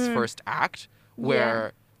kind of like this first act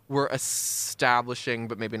where we're establishing,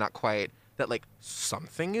 but maybe not quite, that like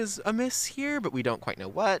something is amiss here, but we don't quite know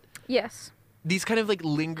what. yes. these kind of like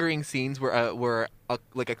lingering scenes where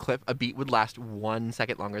like a beat would last 1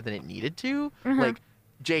 second longer than it needed to. Like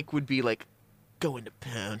Jake would be like going to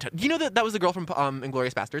pound town. You know that was the girl from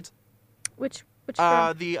Inglourious Bastards? Which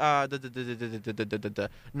girl? The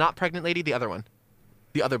not pregnant lady, the other one.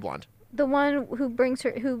 The other blonde. The one who brings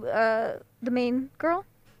her the main girl?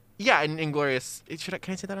 Yeah, in Inglourious.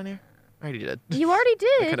 Can I say that on here? I already did. You already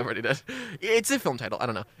did. I kind of already did. It's a film title. I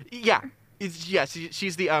don't know. Yeah.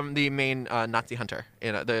 She's the main Nazi hunter.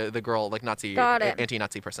 You know, the girl, like Nazi,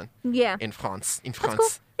 anti-Nazi person. Yeah. In France. Cool.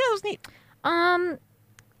 Yeah, it was neat.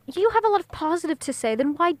 You have a lot of positive to say.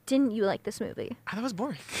 Then why didn't you like this movie? I thought it was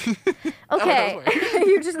boring. Okay.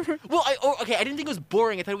 You just. Well, I didn't think it was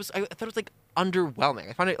boring. I thought it was like underwhelming.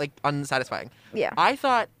 I found it like unsatisfying. Yeah. I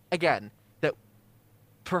thought again that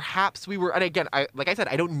perhaps we were, and again, like I said,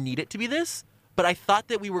 I don't need it to be this, but I thought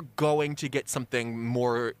that we were going to get something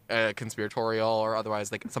more conspiratorial or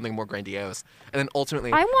otherwise, like something more grandiose, and then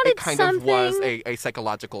ultimately, it kind of was a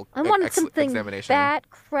psychological examination. That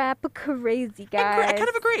crap crazy, guys. I kind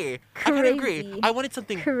of agree. Crazy. I wanted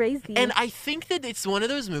something crazy, and I think that it's one of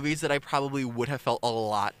those movies that I probably would have felt a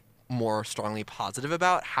lot more strongly positive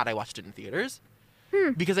about had I watched it in theaters.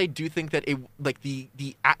 Because I do think that it, like the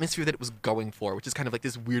atmosphere that it was going for, which is kind of like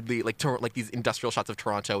this weirdly like these industrial shots of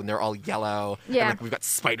Toronto and they're all yellow. Yeah. And like we've got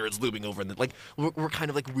spiders looming over and like we're kind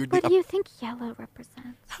of like weirdly. What do you think yellow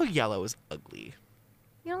represents? How yellow is ugly.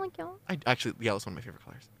 You don't like yellow? Yellow is one of my favorite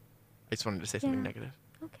colors. I just wanted to say something negative.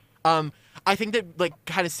 Okay. I think that like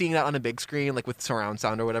kind of seeing that on a big screen, like with surround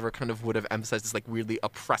sound or whatever, kind of would have emphasized this like weirdly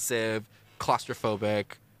oppressive,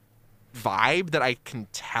 claustrophobic vibe that I can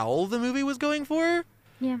tell the movie was going for.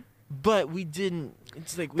 Yeah. But we didn't.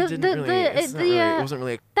 It's like we It wasn't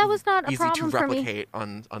really. That was not a easy problem to for me. replicate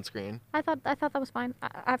on screen. I thought that was fine.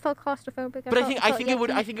 I felt claustrophobic. But I think it would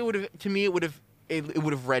have, to me it would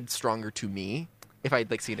have read stronger to me if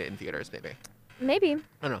I'd like seen it in theaters maybe. Maybe. I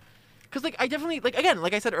don't know. Because like I definitely like again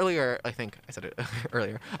like I said earlier, I think I said it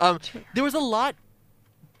earlier. There was a lot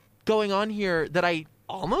going on here that I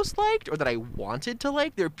almost liked or that I wanted to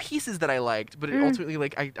like. There are pieces that I liked, but it ultimately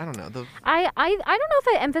like I don't know. I don't know if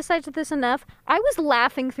I emphasized this enough. I was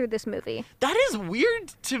laughing through this movie. That is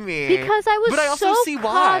weird to me. Because I was but I also so see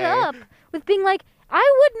caught why. up with being like,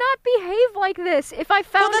 I would not behave like this if I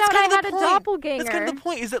found out I had a point. doppelganger. That's kind of the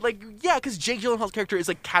point. Is that like because Jake Gyllenhaal's character is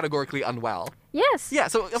like categorically unwell. Yes. Yeah.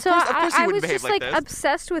 So of course he wouldn't behave like this. I was just like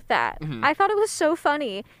obsessed with that. Mm-hmm. I thought it was so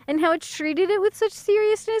funny and how it treated it with such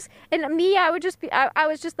seriousness. And me, I would just be. I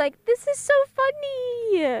was just like, this is so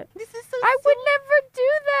funny. This is so. I would never do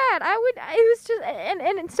that. It was just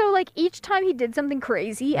and so like each time he did something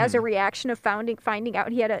crazy as a reaction of finding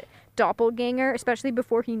out he had a doppelganger, especially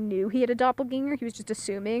before he knew he had a doppelganger, he was just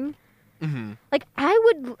assuming. Mm-hmm. Like I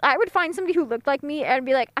would find somebody who looked like me and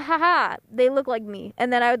be like, haha, they look like me,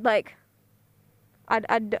 and then I would like,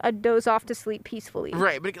 I'd doze off to sleep peacefully.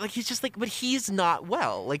 Right, but like he's just like, but he's not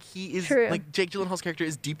well. Like he is. True. Like Jake Gyllenhaal's character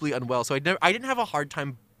is deeply unwell. So I didn't have a hard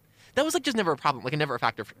time. That was like just never a problem. Like never a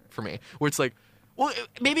factor for me. Where it's like, well,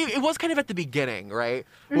 maybe it was kind of at the beginning, right?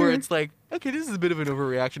 Where it's like, okay, this is a bit of an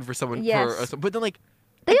overreaction for someone. Yes. But then like.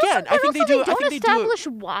 They Again, I think they do. Don't establish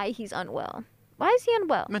why he's unwell. Why is he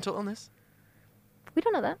unwell? Mental illness. We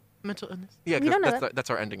don't know that. Mental illness. Yeah, we don't know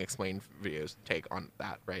that's our ending explain video's take on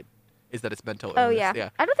that, right? Is that it's mental Oh illness. yeah.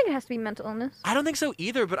 I don't think it has to be mental illness. I don't think so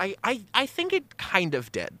either, but I think it kind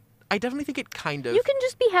of did. I definitely think it kind of. You can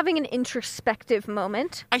just be having an introspective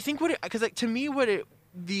moment. I think because like, to me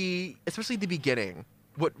especially the beginning,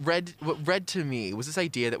 what read to me was this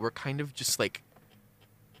idea that we're kind of just like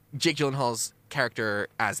Jake Gyllenhaal's character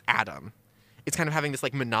as Adam. It's kind of having this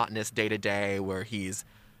like monotonous day to day where he's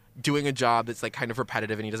doing a job that's like kind of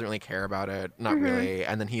repetitive and he doesn't really care about it, not really.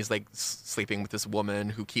 And then he's like sleeping with this woman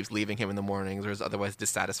who keeps leaving him in the mornings or is otherwise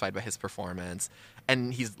dissatisfied by his performance.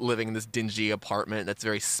 And he's living in this dingy apartment that's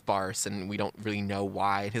very sparse and we don't really know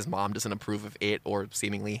why. And his mom doesn't approve of it or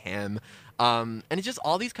seemingly him. And it's just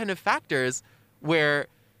all these kind of factors where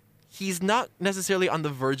he's not necessarily on the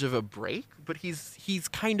verge of a break, but he's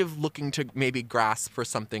kind of looking to maybe grasp for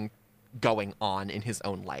something going on in his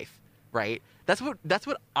own life, right? That's what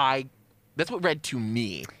read to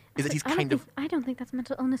me is that he's kind of. I don't think that's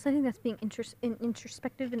mental illness. I think that's being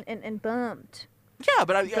introspective and bummed. Yeah,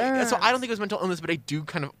 but so I don't think it was mental illness, but I do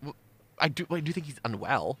think he's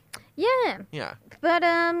unwell. Yeah. Yeah. But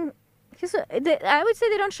because I would say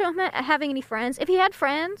they don't show him having any friends. If he had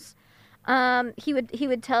friends. He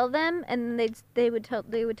would tell them, and they would tell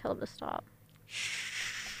him to stop.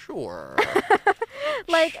 Sure.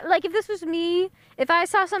 like if this was me, if I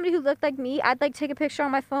saw somebody who looked like me, I'd like take a picture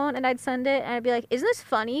on my phone and I'd send it, and I'd be like, "Isn't this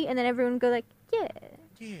funny?" And then everyone would go like, "Yeah."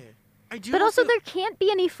 Yeah. I do. But also, there can't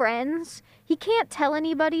be any friends. He can't tell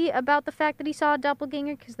anybody about the fact that he saw a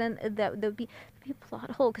doppelganger, because then that would be a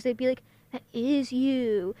plot hole. Because they'd be like, "That is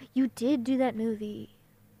you. You did do that movie."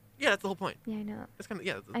 Yeah, that's the whole point. Yeah, I know. That's kind of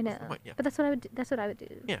That's I know. the whole point. Yeah. But that's what I would. That's what I would do.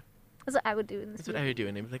 Yeah. That's what I would do in this. That's what movie. I would do,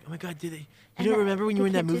 and they'd be like, "Oh my God, did they? I You don't know, remember when they you were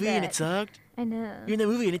in that can't do movie and it that. sucked? I know. You're in that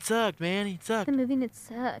movie and it sucked, man. It sucked." The movie and it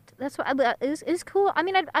sucked. That's what it was cool. I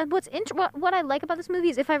mean, what I like about this movie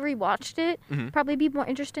is if I rewatched it, probably be more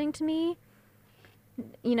interesting to me.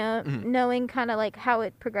 You know, knowing kind of like how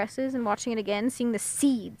it progresses and watching it again, seeing the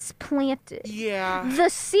seeds planted. Yeah. The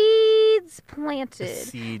seeds planted. The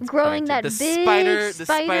seeds growing planted. that The big spider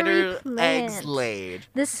spidery eggs plant. laid.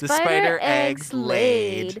 The spider eggs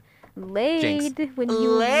laid. Laid Jinx. when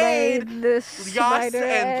you laid the spider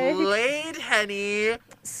egg. and laid, Henny.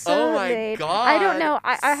 So oh my laid. God. I don't know.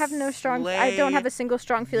 I have no strong. I don't have a Slay. single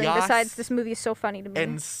strong feeling Yas besides this movie is so funny to me.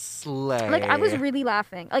 And slay. Like I was really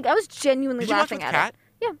laughing. Like I was genuinely Did you watch laughing with at Kat?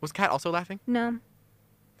 it. Yeah. Was Kat also laughing? No.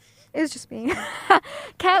 It was just me. Kat,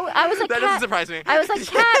 I was like, That Kat, doesn't surprise me. I was like,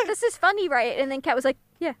 Kat, this is funny, right? And then Kat was like,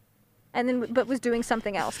 yeah. And then, but was doing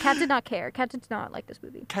something else. Kat did not care. Kat did not like this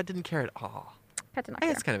movie. Kat didn't care at all. Kat did not I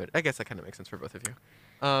care. guess I guess that kind of makes sense for both of you.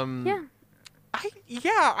 Yeah.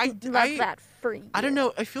 I Love that for you. I don't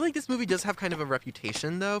know. I feel like this movie does have kind of a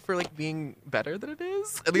reputation though for like being better than it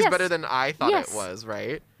is. At least better than I thought it was,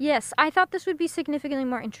 right? Yes, I thought this would be significantly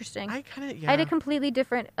more interesting. I kind of I had a completely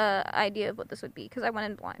different idea of what this would be because I went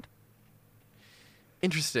in blind.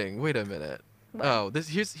 Interesting. Wait a minute. What? Oh,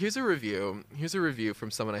 here's a review. Here's a review from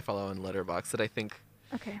someone I follow on Letterboxd that I think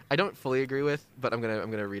Okay. I don't fully agree with, but I'm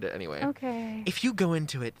gonna read it anyway. Okay. If you go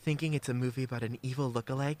into it thinking it's a movie about an evil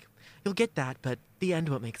lookalike, you'll get that, but the end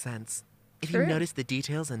won't make sense. If True. you notice the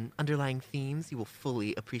details and underlying themes, you will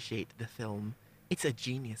fully appreciate the film. It's a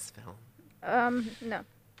genius film. No.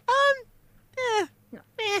 Eh. No.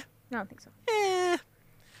 Eh. I don't think so. Eh.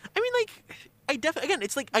 I mean, like, I definitely, again,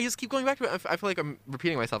 it's like, I just keep going back to it. I feel like I'm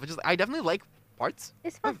repeating myself. It's just, I definitely like parts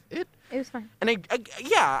It's fun. of it. It was fine. And I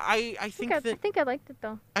think I that, think I liked it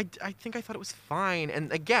though. I think I thought it was fine.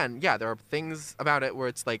 And again, yeah, there are things about it where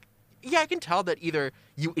it's like, yeah, I can tell that either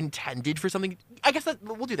you intended for something. I guess that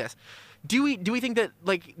we'll do this. Do we think that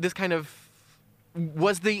like this kind of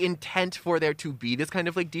was the intent for there to be this kind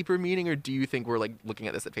of like deeper meaning, or do you think we're like looking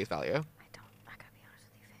at this at face value? I gotta be honest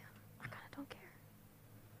with you, fam. I kind of don't care.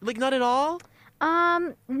 Like not at all.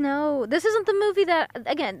 No, this isn't the movie that.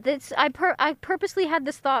 Again, I purposely had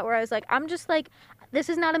this thought where I was like, I'm just like, this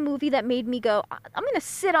is not a movie that made me go, I'm gonna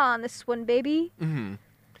sit on this one, baby. Mm-hmm.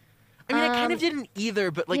 I mean, I kind of didn't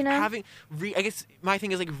either, but like you know? having, I guess my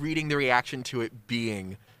thing is like reading the reaction to it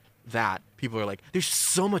being that people are like, there's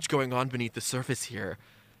so much going on beneath the surface here.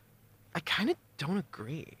 I kind of don't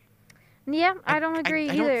agree. Yeah, I don't agree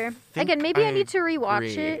I don't either. think Again, maybe I need to agree.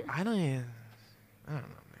 rewatch it. I don't know, man.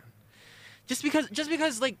 Just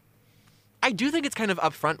because, like, I do think it's kind of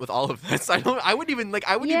upfront with all of this. I wouldn't even go so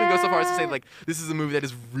far as to say like this is a movie that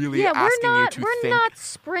is really asking you to we're think. not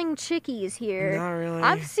spring chickies here. Not really.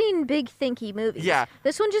 I've seen big thinky movies. Yeah.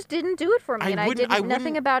 This one just didn't do it for me, nothing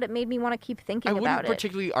wouldn't- about it made me want to keep thinking I wouldn't about it.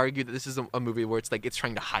 particularly argue that this is a movie where it's like it's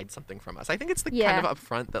trying to hide something from us. I think it's like Yeah. kind of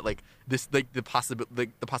upfront that like this like the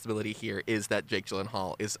possibility here is that Jake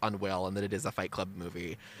Gyllenhaal is unwell and that it is a Fight Club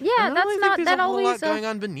movie. Yeah, And I don't that's really not think that there's a whole always lot going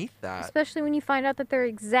on beneath that. especially when you find out that they're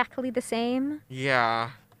exactly the same.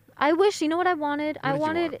 Yeah. I wish, you know what I wanted? I did you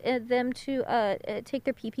wanted them to take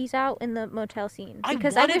their peepees out in the motel scene. I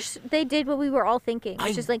Because wanted- I wish they did what we were all thinking,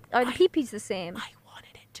 which is like, are the peepees the same? I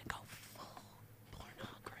wanted it to go full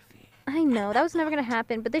pornography. I know, that was never going to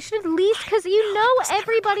happen, but they should at least, because you know was never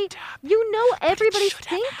everybody, going to happen. you know everybody's should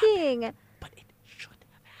have thinking. But it should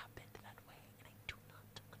have happened that way, and I do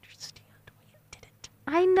not understand why it didn't.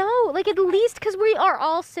 I know, like at least because we are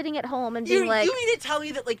all sitting at home and being like, you mean to tell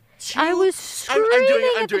me that like I was screaming I'm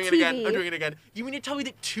at doing the it again. TV. I'm doing it again. You mean to tell me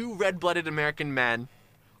that two red-blooded American men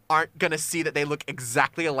aren't gonna see that they look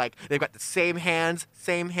exactly alike? They've got the same hands,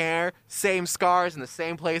 same hair, same scars in the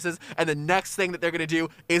same places, and the next thing that they're gonna do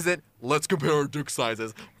isn't let's compare our dick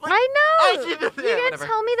sizes. Like, I know. yeah, You're gonna whatever.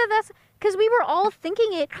 tell me that that's because we were all thinking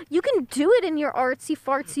it. You can do it in your artsy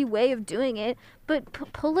fartsy way of doing it, but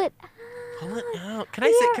pull it. Pull it out. Can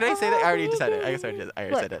I say that? I already decided it. I guess I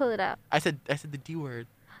already What? said it. Pull it out. I said the D word.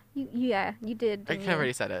 Yeah, you did. I didn't kind of you?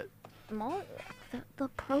 already said it. The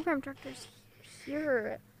program director's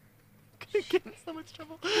here. Get in so much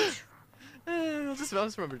trouble. I'll just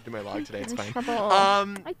remember to do my log today. It's In fine. trouble.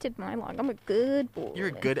 I did my log. I'm a good boy. You're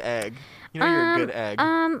a good egg. You know you're a good egg.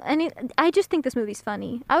 I just think this movie's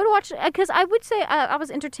funny. I would watch it because I would say I was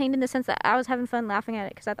entertained in the sense that I was having fun laughing at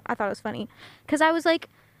it because I thought it was funny. Because I was like,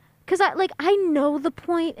 Because I know the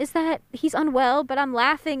point is that he's unwell, but I'm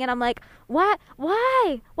laughing and I'm like, why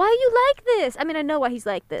are you like this? I mean, I know why he's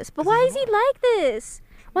like this, but why is he like this?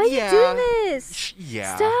 Why are you doing this?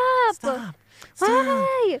 Yeah. Stop.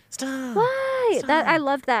 Why? Stop. Why? Stop. That I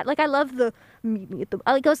love that. Like I love the meet me at the.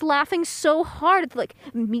 I was laughing so hard. It's like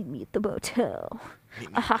meet me at the motel.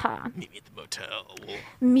 Meet me at the motel.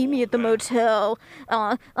 Meet me at the motel.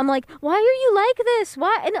 I'm like, why are you like this?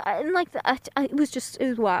 Why? And like, it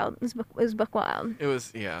was wild. It was buck wild. It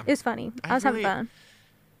was, yeah. It was funny. I was having fun.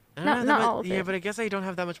 Not all of it. Yeah, but I guess I don't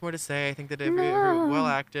have that much more to say. I think that every well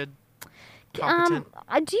acted, competent.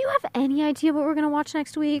 Do you have any idea what we're gonna watch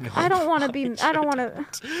next week? No, I don't want to be. I don't want to.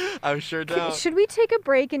 I sure don't. Should we take a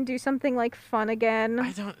break and do something like fun again?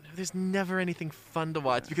 I don't. There's never anything fun to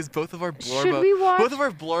watch because both of our Should we watch?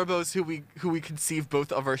 Blorbos who we conceive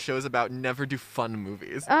both of our shows about never do fun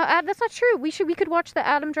movies. That's not true. We could watch the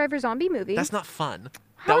Adam Driver zombie movie. That's not fun.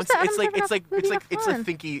 How is the Adam Driver movie not it's fun? a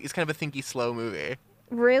thinky. It's kind of a thinky slow movie.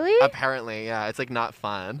 Really? Apparently, yeah. It's like not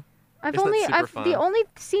fun. The fun. only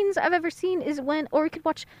scenes I've ever seen is or we could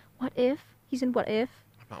watch What If. He's in What If.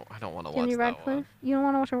 No, I don't want to watch Daniel that Radcliffe. one. You don't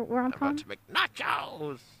want to watch a rom I'm com? about to make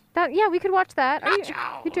nachos. Yeah, we could watch that.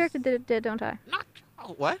 Nachos. Who directed Dead Don't I?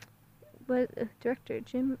 Nachos. What? What director?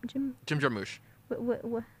 Jim. Jim Jarmusch.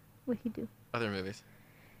 What he do? Other movies.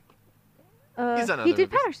 He's done other he did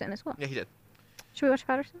movies. Patterson as well. Yeah, he did. Should we watch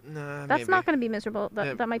Patterson? Nah, That's maybe. not going to be miserable.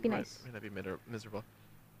 That might be nice. Might not be miserable.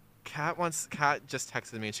 Kat just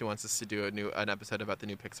texted me and she wants us to do an episode about the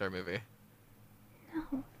new Pixar movie.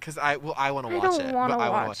 No. Because I want to watch it. I don't want to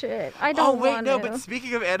watch it. I don't Oh wait, want no. to. But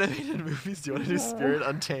speaking of animated movies, do you want to do Spirit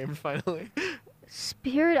Untamed finally?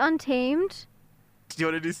 Spirit Untamed? Do you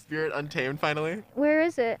want to do Spirit Untamed finally? Where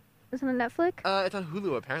is it? Is it on Netflix? It's on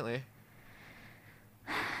Hulu apparently.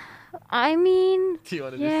 I mean, Do you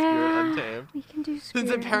want to do Spirit Untamed? we can do Spirit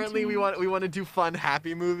Since apparently Untamed. we want to do fun,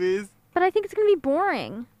 happy movies. But I think it's going to be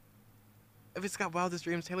boring. If it's got Wildest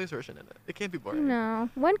Dreams Taylor's version in it, it can't be boring. No.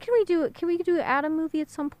 When can we do it? Can we do an Adam movie at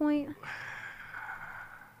some point?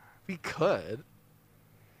 We could.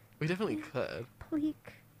 We definitely could.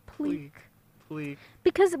 Please.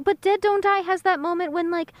 But Dead Don't Die has that moment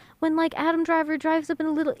when Adam Driver drives up in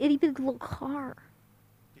a little itty bitty little car.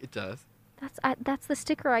 It does. That's the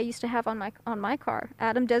sticker I used to have on my car.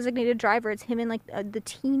 Adam designated driver. It's him in like the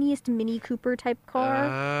teeniest Mini Cooper type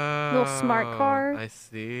car, little smart car. I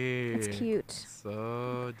see. It's cute.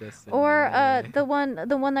 So destiny. Or the one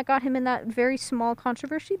that got him in that very small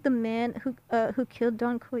controversy, the man who killed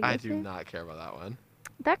Don Quixote. I do not care about that one.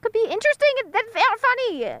 That could be interesting. That's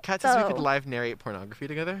funny. Kat says we could live narrate pornography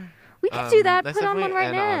together. We could do that. That's Put on one definitely right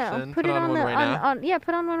an now. option. Put it on one the right now. yeah.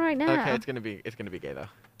 Put on one right now. Okay, it's gonna be gay though.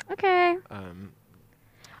 Okay. I'm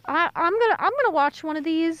gonna watch one of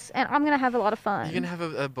these and I'm gonna have a lot of fun. You gonna have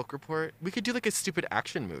a book report? We could do like a stupid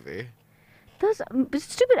action movie. Those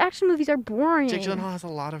stupid action movies are boring. Jake Gyllenhaal has a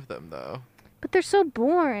lot of them though. But they're so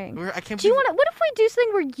boring. I can't. Do you want to? What if we do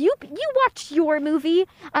something where you watch your movie,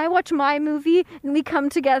 I watch my movie, and we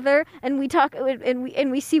come together and we talk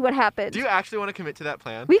and we see what happens? Do you actually want to commit to that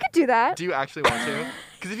plan? We could do that. Do you actually want to?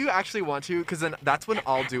 Because if you actually want to, because then that's when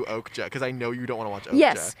I'll do Okja. Because I know you don't want to watch Okja.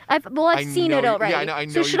 Yes, I've seen it already. Yeah, I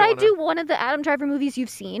know. So should I do one of the Adam Driver movies you've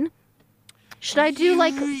seen? Should I do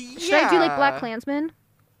like Black Klansman?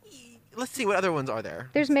 Let's see what other ones are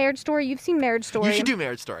there. There's Marriage Story. You've seen Marriage Story. You should do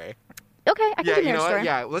Marriage Story. Okay, I can do Marriage Story.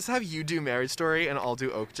 Yeah, let's have you do Marriage Story and I'll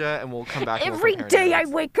do Okja and we'll come back. Every day I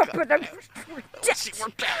wake up and I'm we're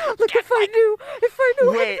back. Look, if I knew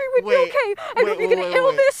Henry would be okay. I don't get an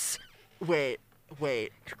illness. Wait.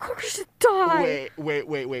 Of course you die. Wait.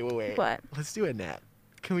 What? Let's do Annette.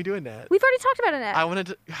 Can we do Annette? We've already talked about Annette. I wanted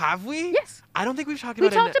to. Have we? Yes. I don't think we've talked We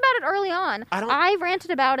about Annette. talked about it early on. I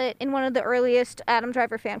ranted about it in one of the earliest Adam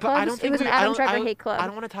Driver fan clubs. But I don't think it was an Adam Driver hate club. I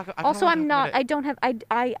don't want to talk about. Also, I'm not. I don't have.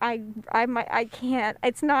 I can't.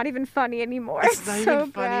 It's not even funny anymore. It's not so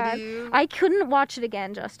even funny bad. to you? I couldn't watch it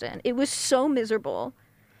again, Justin. It was so miserable.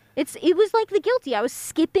 It was like The Guilty. I was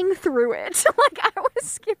skipping through it. I was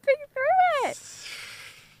skipping through it.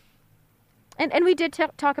 And we did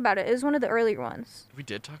talk about it. It was one of the earlier ones. We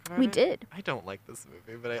did talk about it? We did. I don't like this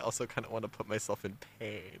movie, but I also kind of want to put myself in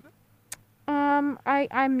pain.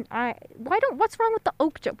 What's wrong with the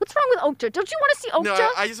Okja? What's wrong with Okja? Don't you want to see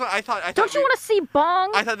Okja? No, I thought. Don't you want to see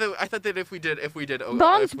Bong? I thought that if we did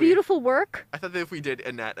Bong's beautiful work. I thought that if we did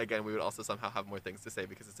Annette again, we would also somehow have more things to say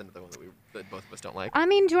because it's another one that both of us don't like. I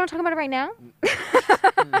mean, do you want to talk about it right now?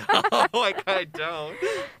 No, I kind of don't.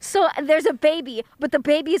 So there's a baby, but the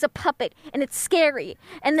baby is a puppet, and it's scary.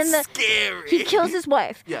 And then he kills his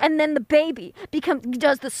wife, Yeah. and then the baby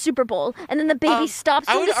does the Super Bowl, and then the baby stops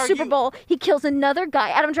I doing would the Super argue- Bowl. He kills another guy.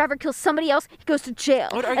 Adam Driver kills somebody else. He goes to jail.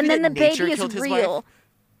 I would argue And then the that nature baby is killed his real. wife.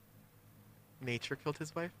 Nature killed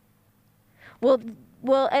his wife? Well,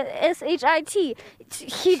 SHIT.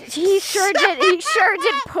 He sure did. He sure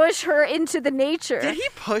did push her into the nature. Did he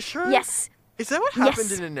push her? Yes. Is that what happened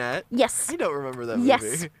Yes. in Annette? Yes. I don't remember that movie.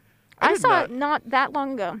 Yes. I saw it not that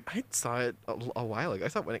long ago. I saw it a while ago. I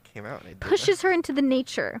saw it when it came out. And I Pushes her into the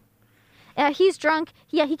nature. He's drunk.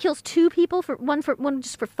 Yeah, he kills two people one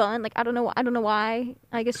just for fun. Like I don't know why.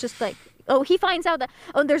 I guess just like he finds out that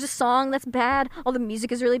there's a song that's bad. All the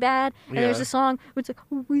music is really bad. And there's a song where it's like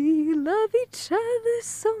we love each other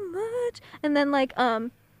so much. And then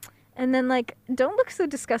don't look so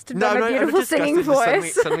disgusted by my beautiful singing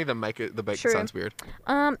voice. Suddenly the mic sounds weird.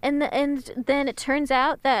 And then it turns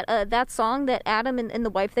out that that song that Adam and the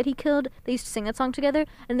wife that he killed, they used to sing that song together.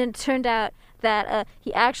 And then it turned out that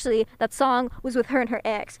that song was with her and her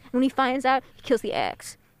ex. And when he finds out, he kills the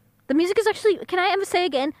ex. The music is actually, can I ever say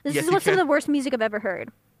again? This is some of the worst music I've ever heard.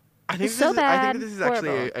 I think this is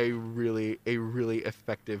actually a really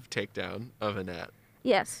effective takedown of Annette.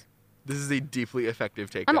 Yes. This is a deeply effective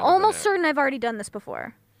takedown. I'm almost certain I've already done this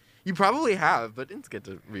before. You probably have, but it's good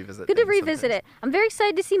to revisit. Good to revisit it. I'm very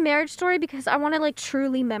excited to see Marriage Story because I want to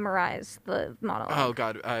truly memorize the monologue. Oh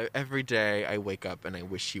God! Every day I wake up and I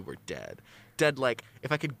wish you were dead. Dead, like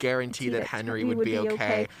if I could guarantee that Henry would be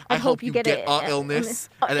okay. I hope you get illness,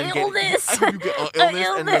 and then illness, and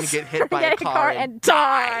then get hit by a car and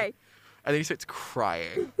die. And then he starts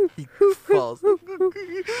crying. He falls. Like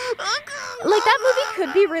that movie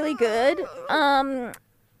could be really good.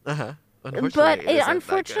 Unfortunately, but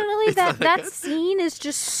unfortunately, that scene is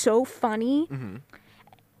just so funny. Mm-hmm.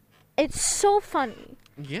 It's so funny.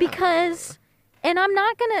 Yeah. Because, and I'm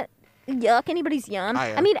not gonna yuck anybody's yum.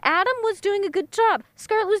 I mean, Adam was doing a good job.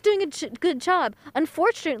 Scarlett was doing a good job.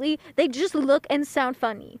 Unfortunately, they just look and sound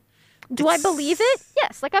funny. Do I believe it?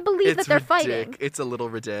 Yes. I believe that they're fighting. It's a little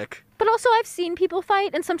ridiculous. But also, I've seen people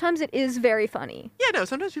fight, and sometimes it is very funny. Yeah, no.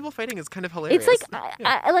 Sometimes people fighting is kind of hilarious. It's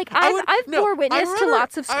I've bore witness to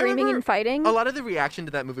lots of screaming and fighting. A lot of the reaction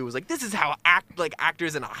to that movie was like, "This is how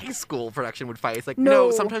actors in a high school production would fight." It's like,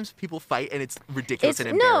 no. Sometimes people fight, and it's ridiculous and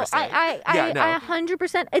embarrassing. No, I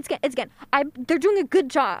 100%. They're doing a good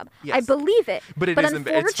job. Yes. I believe it. But unfortunately,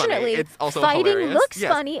 it's funny. It's also fighting hilarious. looks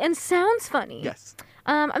funny and sounds funny. Yes.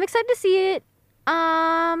 I'm excited to see it.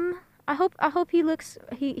 I hope he looks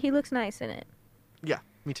nice in it. Yeah,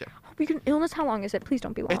 me too. Illness, how long is it? Please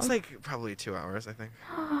don't be long. It's probably 2 hours, I think.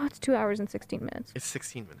 Oh, it's 2 hours and 16 minutes. It's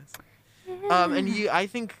 16 minutes. Yeah. And I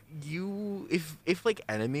think if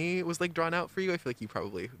Enemy was drawn out for you, I feel like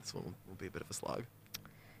this one will be a bit of a slog.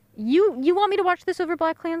 You want me to watch this over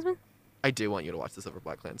Black Klansman? I do want you to watch this over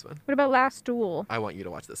Black Klansman. What about Last Duel? I want you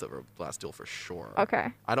to watch this over Last Duel for sure. Okay.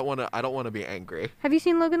 I don't want to be angry. Have you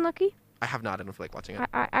seen Logan Lucky? I have not. I don't feel like watching it.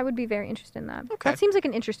 I would be very interested in that. Okay. That seems like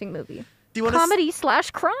an interesting movie. Do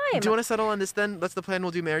Comedy/crime. you want to settle on this then? That's the plan.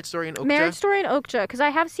 We'll do Marriage Story and Okja. Marriage Story and Okja, because I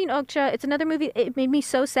have seen Okja. It's another movie. It made me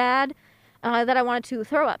so sad that I wanted to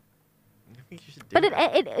throw up. I think you should do But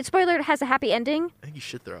that. it spoiler, it has a happy ending. I think you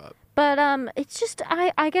should throw up. But it's just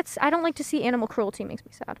I don't like to see animal cruelty. It makes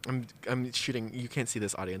me sad. I'm shooting. You can't see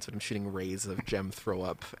this audience, but I'm shooting rays of Gem throw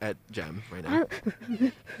up at Gem right now.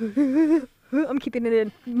 I'm keeping it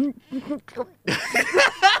in.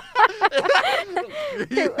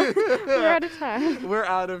 Okay, we're out of time. We're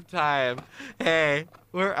out of time. Hey,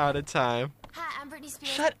 we're out of time. Hi, I'm Britney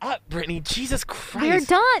Spears. Shut up, Brittany. Jesus Christ. We're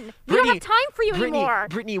done. We don't Brittany, have time for you anymore.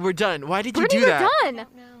 Brittany, we're done. Why did you Brittany, do that? we're done.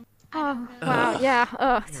 Oh, wow. Yeah.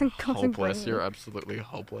 Oh, it's Hopeless. You're absolutely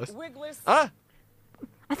hopeless. I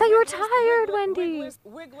thought you were tired, Wendy.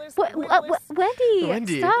 Wendy,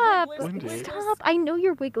 stop. Wendy. Stop. I know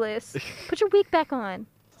you're wigless. Put your wig back on.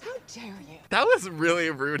 How dare you? That was really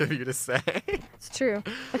rude of you to say. It's true.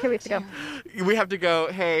 Okay, we have to go. We have to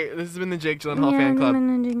go. Hey, this has been the Jake Gyllenhaal fan club.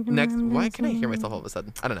 Why can I hear myself all of a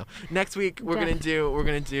sudden? I don't know. Next week we're gonna do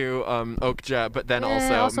Okja, but then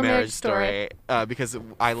also Marriage Story because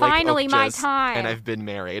I like Finally, Okjas, my time. and I've been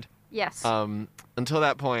married. Yes. Until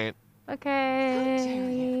that point.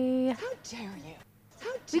 Okay. How dare you?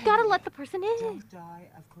 We gotta let the person in. Don't die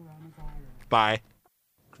of coronavirus. Bye.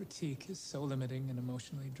 Critique is so limiting and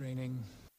emotionally draining.